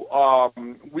 So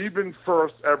we've been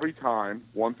first every time,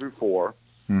 1 through 4.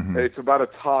 Mm-hmm. It's about a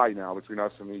tie now between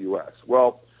us and the U.S.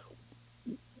 Well,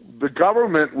 the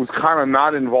government was kind of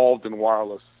not involved in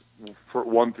wireless for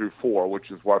 1 through 4,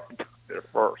 which is why we got there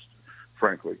first,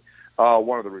 frankly.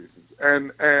 One of the reasons.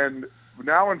 And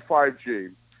now in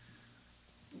 5G,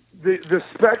 the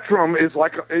spectrum is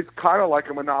it's kind of like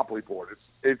a monopoly board.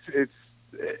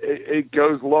 It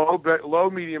goes low,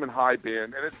 medium, and high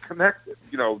band, and it's connected.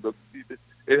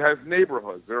 It has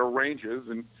neighborhoods. There are ranges,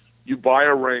 and you buy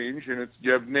a range, and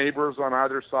you have neighbors on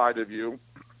either side of you.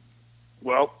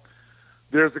 Well,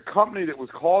 there's a company that was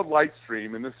called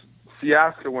Lightstream, and this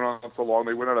fiasco went on so long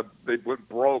they went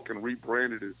broke and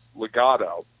rebranded as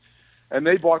Legato, and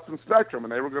they bought some spectrum,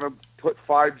 and they were going to put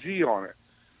 5G on it.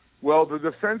 Well, the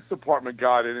Defense Department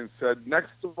got in and said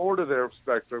next door to their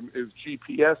spectrum is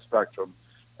GPS spectrum,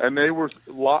 and they were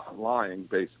lying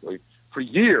basically for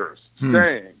years,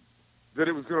 saying that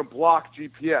it was going to block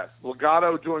GPS.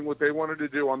 Legato doing what they wanted to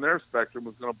do on their spectrum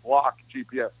was going to block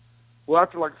GPS. Well,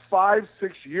 after 5-6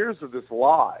 years of this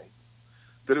lie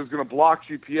that it was going to block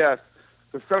GPS,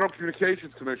 the Federal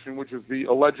Communications Commission, which is the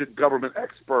alleged government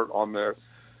expert on this,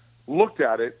 looked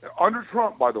at it under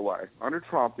Trump, by the way,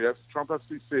 yes, Trump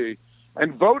FCC,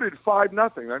 and voted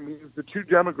 5-0. That means the two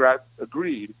Democrats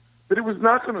agreed that it was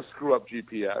not going to screw up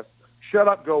GPS. Shut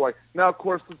up, go away. Now, of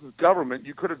course, this is government.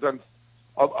 You could have done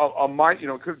could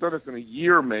have done this in a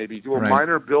year, maybe do a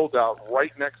minor build out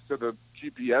right next to the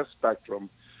GPS spectrum,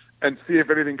 and see if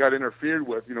anything got interfered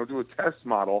with. Do a test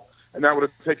model, and that would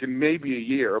have taken maybe a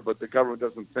year. But the government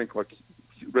doesn't think like.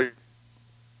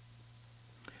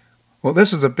 Well,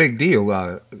 this is a big deal.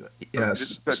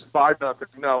 Yes. That's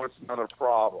 5-0. No, it's not a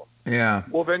problem. Yeah.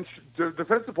 Well, then the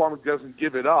Defense Department doesn't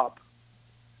give it up.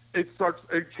 It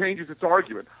changes its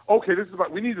argument. Okay,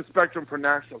 we need the spectrum for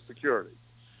national security,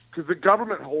 because the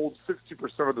government holds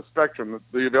 60% of the spectrum,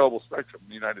 the available spectrum in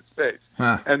the United States,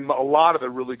 and a lot of the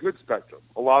really good spectrum,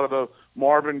 a lot of the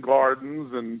Marvin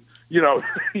Gardens, and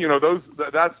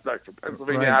that spectrum,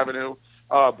 Pennsylvania Avenue,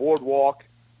 Boardwalk,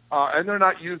 and they're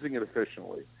not using it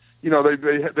efficiently.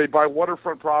 They buy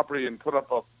waterfront property and put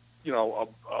up a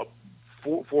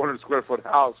 400 square foot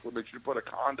house when they should put a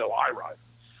condo high rise.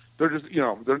 They're just,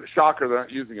 they're shocker they're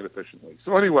not using it efficiently.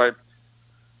 So anyway,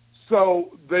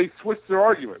 they switched their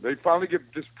argument. They finally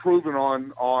get disproven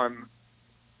on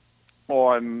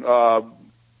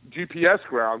GPS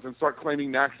grounds and start claiming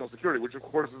national security, which of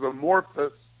course is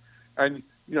amorphous. And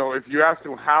if you ask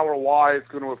them how or why it's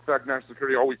going to affect national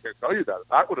security, we can't tell you that.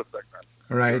 That would affect national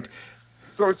security. Right.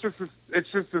 So it's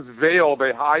just this veil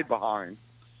they hide behind.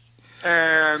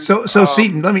 And so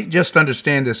Seaton, let me just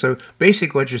understand this. So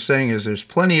basically, what you're saying is there's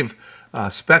plenty of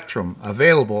spectrum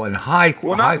available and high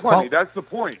quality. That's the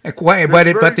point. But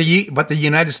the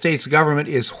United States government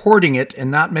is hoarding it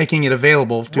and not making it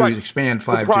available to expand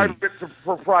 5G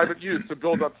for private use to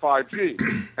build up 5G.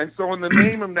 And so, in the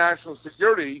name of national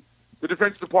security, the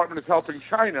Defense Department is helping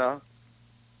China,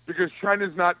 because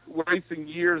China's not wasting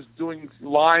years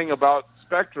lying about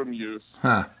spectrum use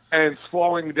and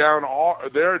slowing down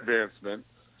their advancement.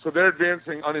 So they're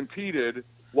advancing unimpeded,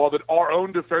 while our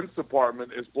own Defense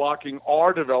Department is blocking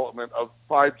our development of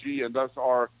 5G and thus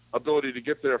our ability to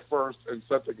get there first and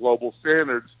set the global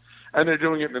standards. And they're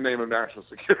doing it in the name of national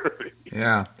security.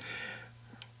 Yeah.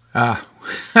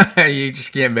 You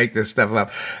just can't make this stuff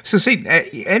up. So, see,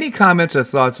 any comments or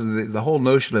thoughts on the whole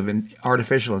notion of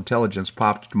artificial intelligence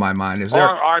popped to my mind? Is there?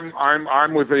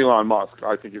 I'm with Elon Musk.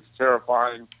 I think it's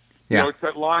terrifying. Yeah. It's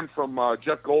that line from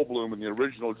Jeff Goldblum in the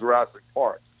original Jurassic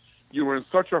Park. You were in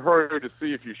such a hurry to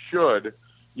see if you should,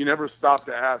 you never stopped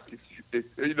to ask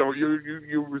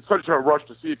you were in such a rush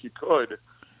to see if you could,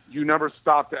 you never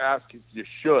stopped to ask if you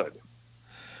should.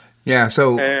 Yeah,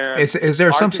 so is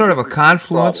there some sort of a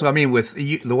confluence? I mean, with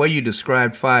the way you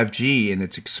described 5G and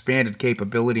its expanded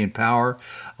capability and power,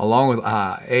 along with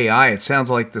AI, it sounds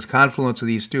like this confluence of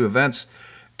these two events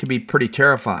can be pretty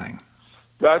terrifying.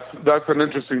 That's an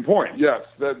interesting point. Yes,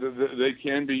 they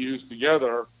can be used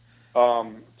together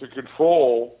to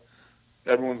control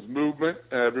everyone's movement,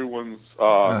 everyone's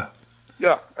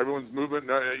movement.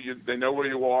 They know where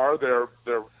you are. They're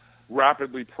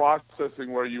rapidly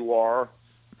processing where you are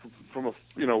from a,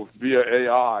 via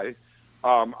AI.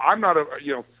 I'm not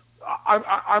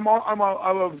I'm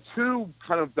of two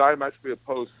kind of diametrically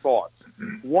opposed thoughts.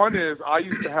 One is I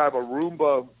used to have a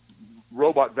Roomba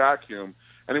robot vacuum,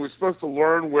 and it was supposed to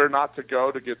learn where not to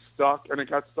go to get stuck, and it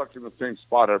got stuck in the same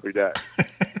spot every day.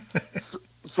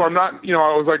 So I'm not,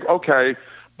 I was like, okay,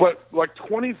 but like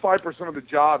 25% of the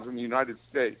jobs in the United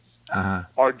States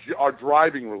are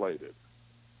driving related.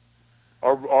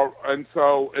 And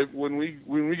so when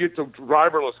we get to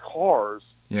driverless cars,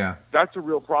 that's a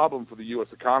real problem for the U.S.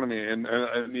 economy and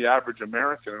the average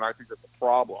American, and I think that's a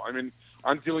problem. I mean,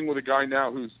 I'm dealing with a guy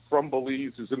now who's from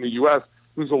Belize, who's in the U.S.,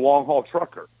 who's a long-haul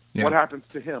trucker. Yeah. What happens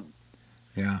to him?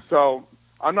 Yeah. So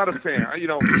I'm not a fan.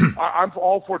 I'm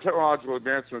all for technological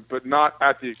advancement, but not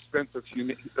at the expense of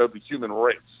the human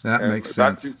race. That makes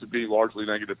sense. That seems to be largely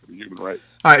negative for the human race.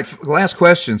 All right, last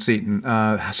question, Seaton.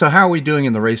 So how are we doing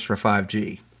in the race for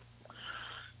 5G?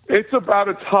 It's about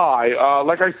a tie.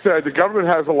 Like I said, the government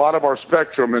has a lot of our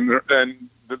spectrum, and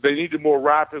they need to more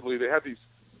rapidly. They have these.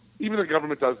 Even the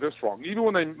government does this wrong. Even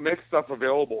when they make stuff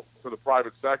available to the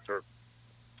private sector,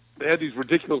 they have these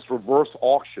ridiculous reverse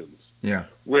auctions. Yeah.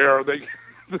 Where the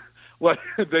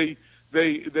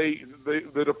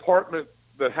department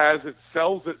that has it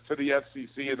sells it to the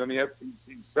FCC, and then the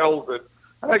FCC sells it.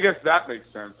 And I guess that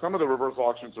makes sense. Some of the reverse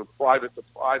auctions are private to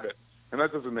private. And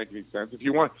that doesn't make any sense.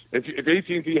 If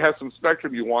AT&T has some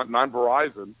spectrum you want, and I'm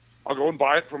Verizon, I'll go and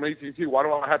buy it from AT&T. Why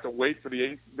do I have to wait for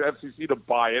the FCC to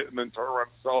buy it and then turn around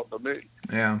and sell it to me?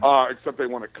 Yeah. Except they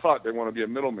want to cut. They want to be a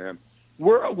middleman.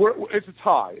 It's a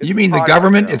tie. You mean the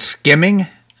government is skimming?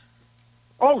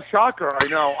 Oh, shocker! I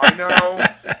know.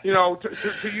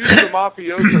 To use the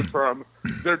mafioso term,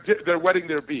 they're wetting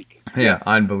their beak. Yeah,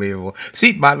 unbelievable.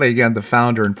 Seaton Motley, again, the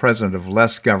founder and president of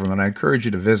Less Government. I encourage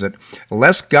you to visit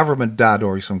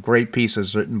lessgovernment.org. Some great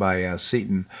pieces written by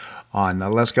Seaton on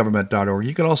lessgovernment.org.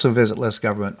 You can also visit Less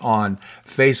Government on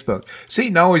Facebook.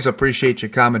 Seaton, always appreciate your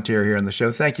commentary here on the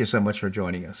show. Thank you so much for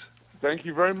joining us. Thank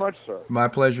you very much, sir. My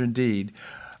pleasure indeed.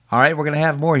 All right, we're going to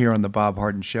have more here on The Bob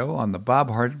Harden Show on the Bob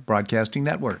Harden Broadcasting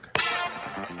Network.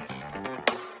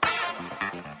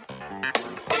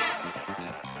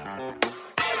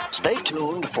 Stay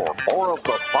tuned for more of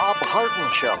The Bob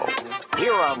Harden Show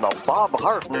here on the Bob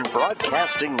Harden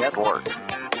Broadcasting Network.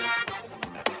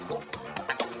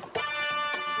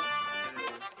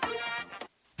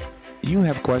 Do you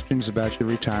have questions about your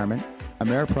retirement?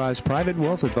 Ameriprise Private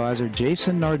Wealth Advisor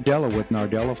Jason Nardella with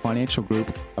Nardella Financial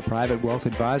Group, a private wealth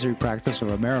advisory practice of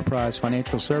Ameriprise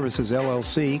Financial Services,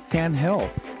 LLC, can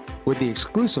help. With the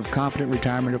exclusive Confident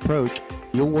Retirement approach,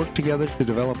 you'll work together to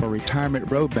develop a retirement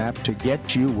roadmap to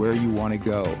get you where you want to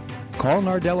go. Call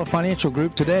Nardella Financial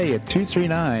Group today at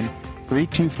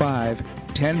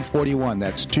 239-325-1041.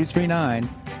 That's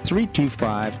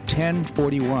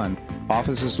 239-325-1041.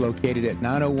 Office is located at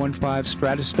 9015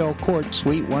 Stratusdale Court,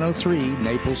 Suite 103,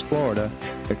 Naples, Florida.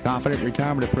 The Confident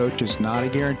Retirement approach is not a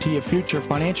guarantee of future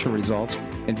financial results.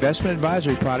 Investment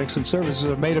advisory products and services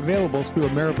are made available through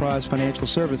Ameriprise Financial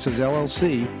Services,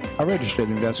 LLC, a registered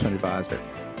investment advisor.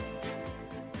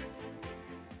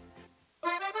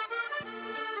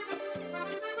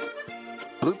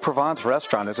 Blue Provence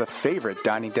Restaurant is a favorite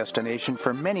dining destination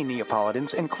for many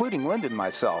Neapolitans, including Linda and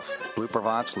myself. Blue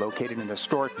Provence, located in a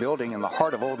historic building in the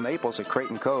heart of Old Naples at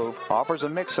Creighton Cove, offers a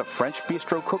mix of French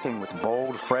bistro cooking with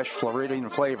bold, fresh Floridian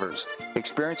flavors.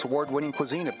 Experience award-winning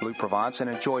cuisine at Blue Provence and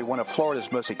enjoy one of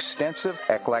Florida's most extensive,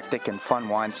 eclectic, and fun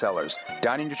wine cellars.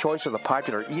 Dining your choice of the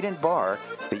popular Eat-In Bar,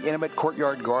 the intimate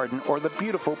Courtyard Garden, or the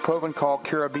beautiful Provencal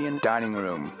Caribbean Dining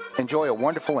Room. Enjoy a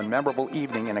wonderful and memorable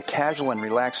evening in a casual and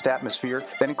relaxed atmosphere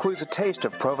that includes a taste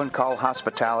of Provencal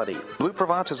hospitality. Blue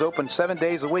Provence is open 7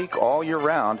 days a week, all year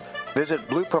round. Visit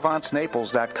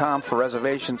BlueProvenceNaples.com for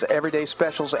reservations, everyday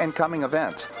specials, and coming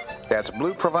events. That's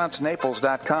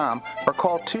BlueProvenceNaples.com or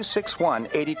call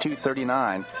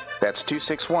 261-8239. That's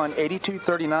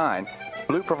 261-8239.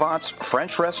 Blue Provence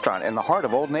French Restaurant in the heart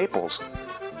of Old Naples.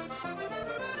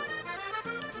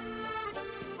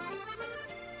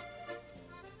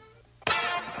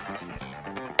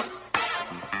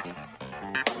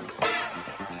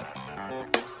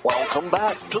 Welcome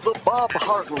back to the Bob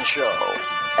Harden Show.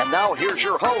 And now here's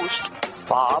your host,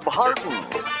 Bob Harden.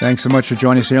 Thanks so much for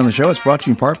joining us here on the show. It's brought to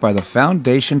you in part by the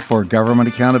Foundation for Government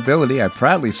Accountability. I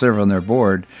proudly serve on their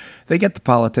board. They get the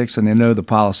politics and they know the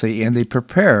policy, and they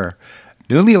prepare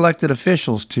newly elected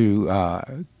officials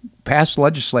to passed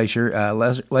legislation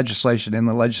in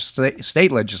the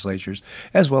state legislatures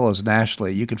as well as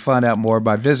nationally. You can find out more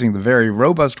by visiting the very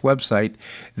robust website,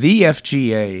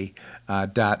 thefga.org.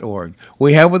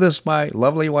 We have with us my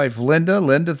lovely wife, Linda.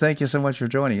 Linda, thank you so much for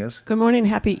joining us. Good morning.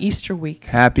 Happy Easter week.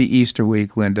 Happy Easter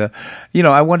week, Linda. You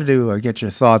know, I wanted to get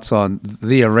your thoughts on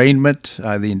the arraignment,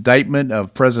 the indictment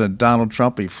of President Donald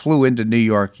Trump. He flew into New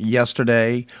York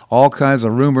yesterday, all kinds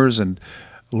of rumors and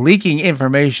leaking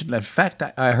information. In fact,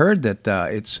 I heard that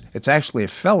it's actually a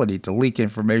felony to leak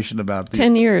information about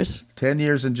 10 years. 10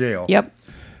 years in jail. Yep.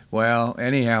 Well,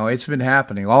 anyhow, it's been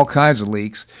happening, all kinds of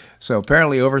leaks. So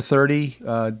apparently over 30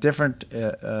 different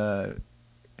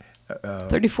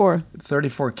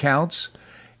 34 counts.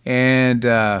 And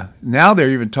now they're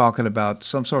even talking about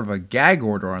some sort of a gag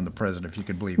order on the president, if you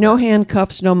could believe No that.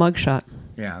 handcuffs, no mugshot.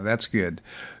 Yeah, that's good.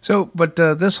 So, but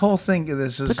this whole thing,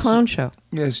 It's a clown show.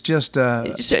 It's just...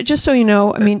 Just so you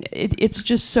know, I mean, it's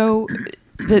just so...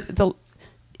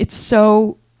 It's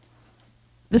so...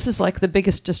 This is like the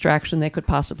biggest distraction they could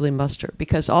possibly muster,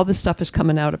 because all this stuff is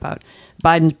coming out about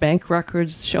Biden's bank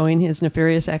records showing his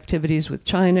nefarious activities with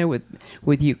China, with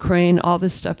Ukraine. All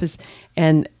this stuff is,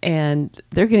 and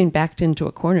they're getting backed into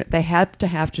a corner. They had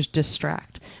to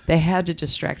distract. They had to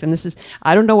distract, and this is,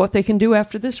 I don't know what they can do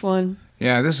after this one.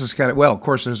 Yeah, this is kind of, well, of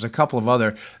course, there's a couple of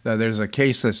other, there's a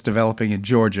case that's developing in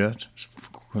Georgia,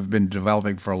 have been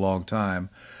developing for a long time.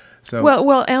 So,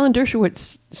 well, Alan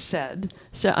Dershowitz said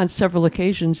on several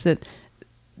occasions that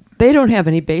they don't have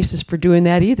any basis for doing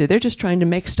that either. They're just trying to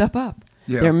make stuff up.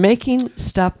 Yeah. They're making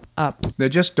stuff up. They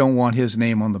just don't want his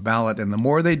name on the ballot, and the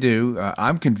more they do,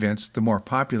 I'm convinced, the more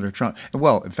popular Trump.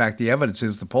 Well, in fact, the evidence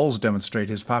is the polls demonstrate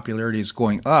his popularity is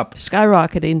going up.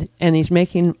 Skyrocketing, and he's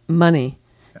making money.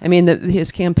 I mean,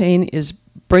 his campaign is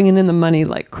bringing in the money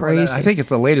like crazy. I think it's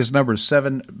the latest number is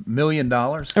 $7 million.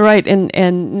 Right,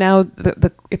 and now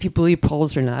the if you believe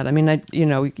polls or not, I mean,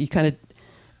 you kind of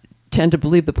tend to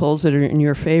believe the polls that are in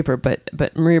your favor, but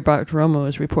Maria Bartiromo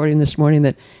is reporting this morning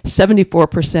that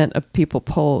 74% of people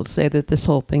polled say that this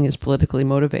whole thing is politically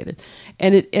motivated,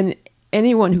 and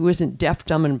anyone who isn't deaf,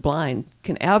 dumb, and blind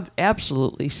can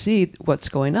absolutely see what's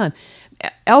going on.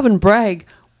 Alvin Bragg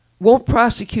won't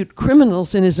prosecute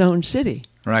criminals in his own city.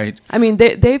 Right. I mean,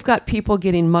 they've got people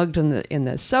getting mugged in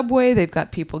the subway. They've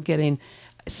got people getting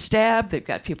stabbed. They've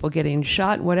got people getting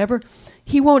shot and whatever.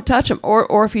 He won't touch them.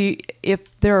 Or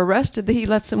if they're arrested, he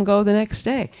lets them go the next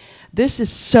day. This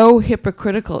is so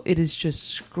hypocritical. It is just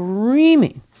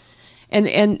screaming.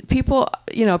 And people,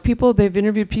 they've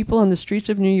interviewed people on the streets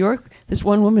of New York. This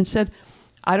one woman said,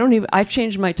 I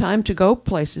changed my time to go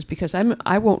places because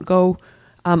I won't go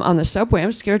on the subway.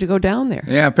 I'm scared to go down there.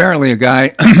 Yeah, apparently a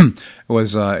guy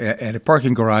was at a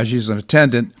parking garage. He was an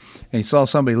attendant, and he saw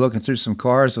somebody looking through some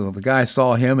cars. So the guy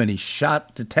saw him, and he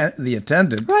shot the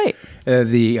attendant. Right.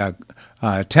 The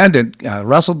attendant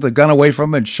wrestled the gun away from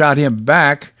him and shot him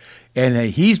back, and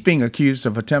he's being accused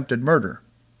of attempted murder.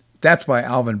 That's by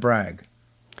Alvin Bragg.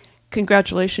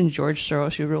 Congratulations, George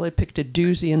Soros. You really picked a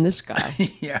doozy in this guy.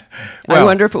 Yeah. Well, I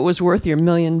wonder if it was worth your $1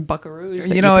 million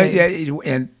buckaroos.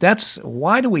 And that's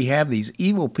why do we have these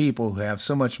evil people who have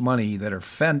so much money that are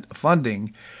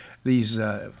funding these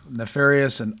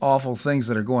nefarious and awful things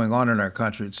that are going on in our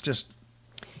country? It's just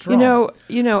wrong.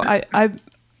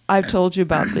 I've told you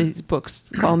about these books,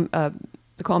 The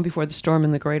Calm Before the Storm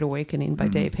and The Great Awakening by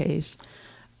Dave Hayes,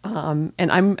 and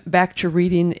I'm back to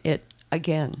reading it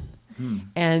again.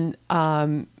 And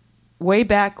way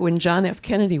back when John F.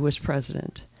 Kennedy was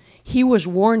president, he was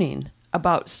warning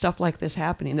about stuff like this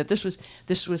happening, that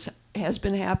this has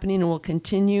been happening and will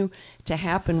continue to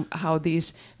happen, how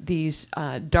these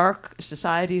dark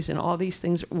societies and all these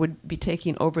things would be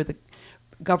taking over the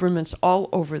governments all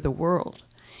over the world.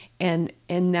 And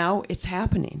now it's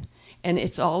happening. And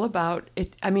it's all about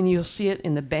it. I mean, you'll see it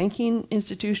in the banking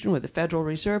institution with the Federal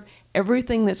Reserve,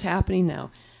 everything that's happening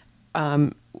now.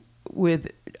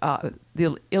 With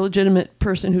the illegitimate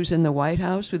person who's in the White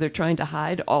House, who they're trying to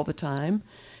hide all the time.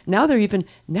 Now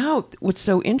what's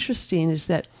so interesting is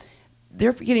that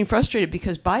they're getting frustrated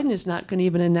because Biden is not going to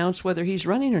even announce whether he's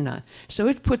running or not. So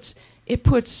it puts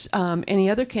any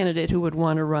other candidate who would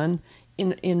want to run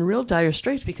in real dire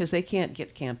straits because they can't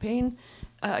get campaign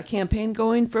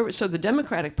going. So the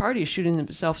Democratic Party is shooting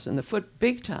themselves in the foot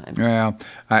big time. Yeah,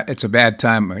 it's a bad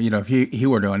time. If he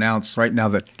were to announce right now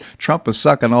that Trump is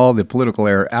sucking all the political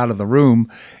air out of the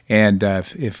room, and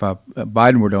if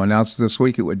Biden were to announce this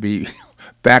week, it would be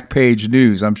back page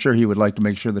news. I'm sure he would like to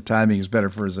make sure the timing is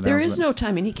better for his announcement. There is no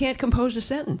timing. He can't compose a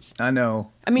sentence. I know.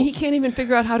 I mean, he can't even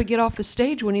figure out how to get off the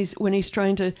stage when he's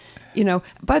trying to,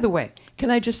 By the way,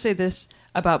 can I just say this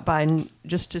about Biden,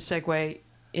 just to segue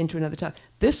into another topic?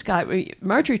 This guy,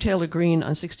 Marjorie Taylor Greene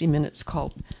on 60 Minutes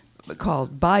called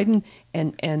Biden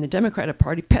and the Democratic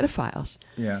Party pedophiles.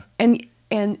 Yeah.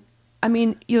 And I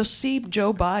mean, you'll see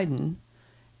Joe Biden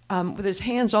with his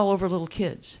hands all over little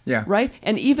kids. Yeah. Right?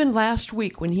 And even last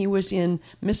week when he was in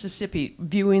Mississippi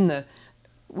viewing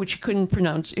which he couldn't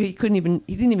pronounce, he didn't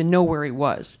even know where he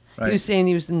was. Right. He was saying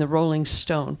he was in the Rolling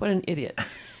Stone. What an idiot.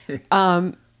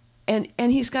 And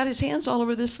he's got his hands all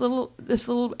over this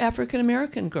little African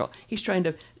American girl. He's trying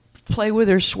to play with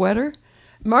her sweater.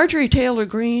 Marjorie Taylor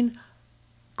Greene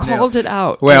called it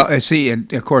out. Well, see,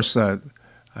 and of course, I've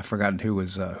forgotten who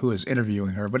was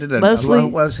interviewing her, but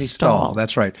Leslie Stahl.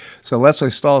 That's right. So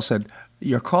Leslie Stahl said,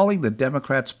 "You're calling the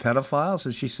Democrats pedophiles?"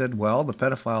 And she said, "Well, the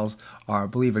pedophiles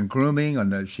believe in grooming,"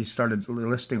 and she started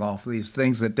listing off these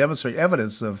things that demonstrate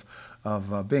evidence of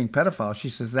being pedophiles. She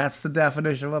says that's the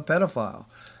definition of a pedophile.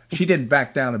 She didn't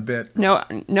back down a bit. Nope.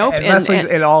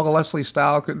 And all Leslie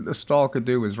Stahl could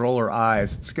do was roll her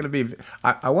eyes. It's going to be.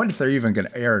 I wonder if they're even going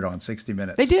to air it on 60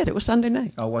 Minutes. They did. It was Sunday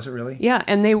night. Oh, was it really? Yeah,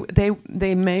 and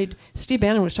they made, Steve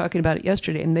Bannon was talking about it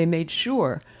yesterday, and they made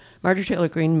sure, Marjorie Taylor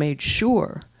Greene made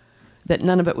sure that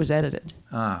none of it was edited.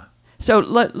 So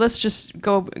let's just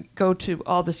go to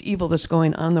all this evil that's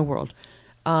going on in the world.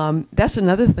 That's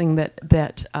another thing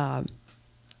that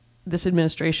this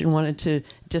administration wanted to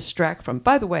distract from.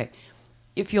 By the way,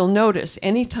 if you'll notice,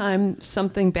 anytime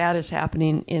something bad is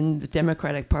happening in the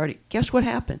Democratic Party, guess what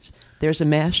happens? There's a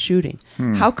mass shooting.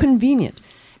 How convenient.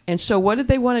 And so what did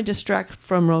they want to distract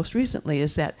from most recently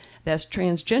is that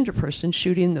transgender person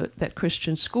shooting that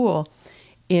Christian school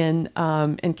and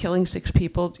killing 6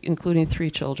 people, including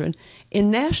 3 children, in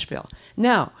Nashville.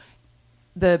 Now,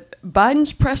 the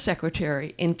Biden's press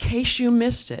secretary, in case you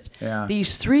missed it,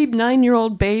 these 3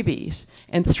 9-year-old babies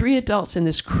and 3 adults in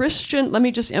this Christian, let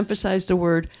me just emphasize the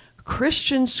word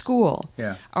Christian school,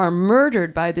 are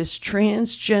murdered by this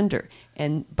transgender.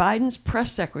 And Biden's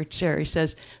press secretary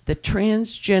says the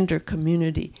transgender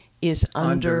community is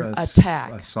under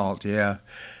attack. Assault, yeah.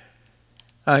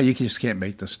 You just can't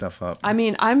make this stuff up. I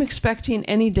mean, I'm expecting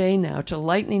any day now to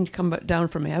lightning come down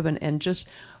from heaven and just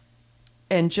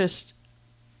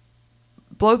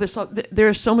blow this up. There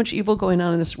is so much evil going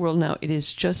on in this world now. It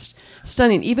is just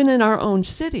stunning. Even in our own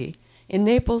city, in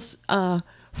Naples,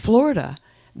 Florida,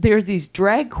 there are these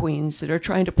drag queens that are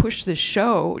trying to push this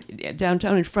show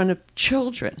downtown in front of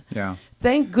children. Yeah.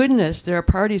 Thank goodness there are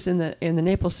parties in the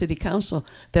Naples City Council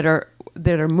that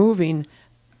are moving,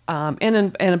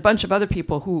 and a bunch of other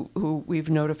people who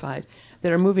we've notified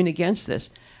that are moving against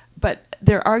this. But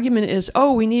their argument is,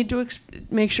 we need to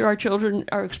make sure our children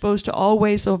are exposed to all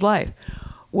ways of life.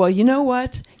 Well, you know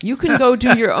what? You can go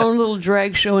do your own little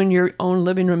drag show in your own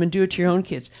living room and do it to your own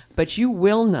kids, but you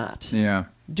will not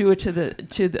do it to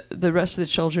the rest of the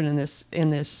children in this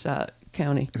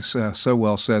county. It's so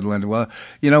well said, Linda. Well,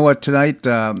 you know what? Tonight,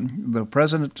 the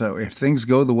president, if things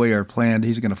go the way are planned,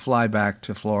 he's going to fly back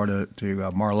to Florida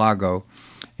to Mar-a-Lago,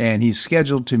 and he's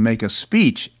scheduled to make a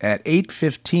speech at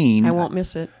 8:15. I won't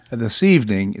miss it. This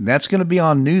evening. And that's going to be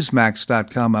on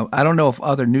Newsmax.com. I don't know if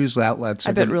other news outlets.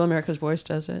 I bet Real America's Voice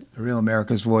does it. Real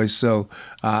America's Voice. So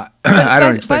I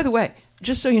don't expect. By the way,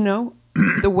 just so you know,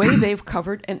 the way they've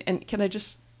covered, and can I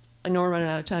know we're running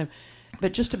out of time,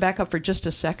 but just to back up for just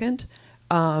a second,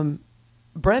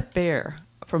 Bret Baier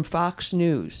from Fox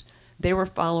News, they were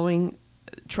following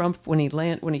Trump when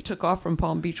he took off from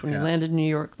Palm Beach, when he landed in New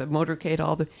York, the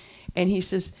motorcade, and he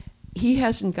says he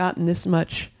hasn't gotten this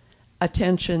much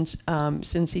attention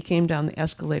since he came down the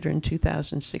escalator in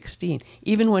 2016,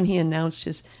 even when he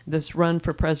announced this run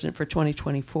for president for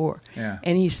 2024.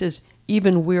 And he says,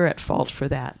 even we're at fault for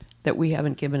that we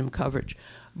haven't given him coverage.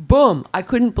 Boom! I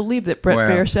couldn't believe that Bret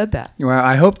Baier said that. Well,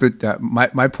 I hope that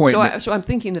my point. So I'm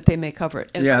thinking that they may cover it.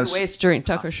 And by the way, it's during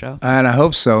Tucker's show. And I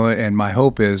hope so. And my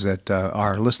hope is that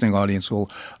our listening audience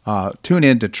will tune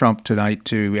in to Trump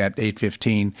tonight at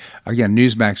 8:15. Again,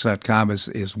 Newsmax.com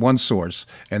is one source,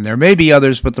 and there may be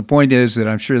others, but the point is that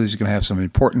I'm sure he's going to have some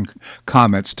important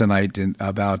comments tonight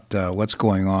about what's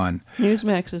going on.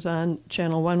 Newsmax is on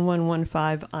channel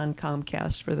 1115 on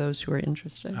Comcast for those who are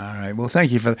interested. All right. Well,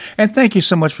 thank you for that. And thank you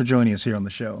so much for joining us here on the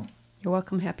show. You're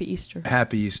welcome. Happy Easter.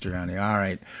 Happy Easter, honey. All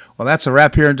right. Well, that's a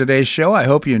wrap here in today's show. I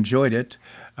hope you enjoyed it.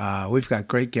 We've got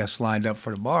great guests lined up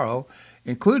for tomorrow,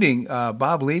 including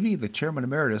Bob Levy, the chairman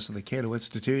emeritus of the Cato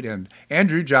Institute, and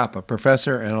Andrew Joppa,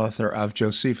 professor and author of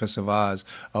Josephus of Oz.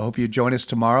 I hope you join us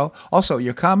tomorrow. Also,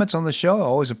 your comments on the show, I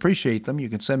always appreciate them. You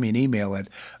can send me an email at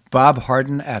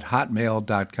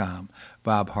bobharden@hotmail.com.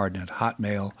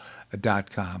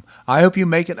 bobharden@hotmail.com. I hope you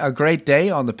make it a great day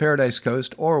on the Paradise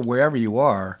Coast or wherever you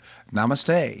are.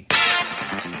 Namaste.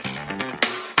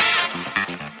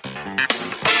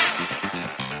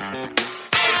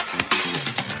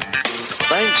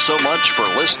 so much for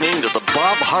listening to The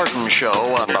Bob Harden Show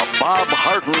on the Bob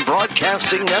Harden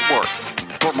Broadcasting Network.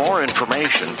 For more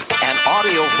information and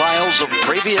audio files of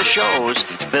previous shows,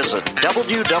 visit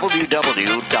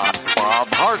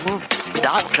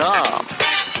www.bobharden.com.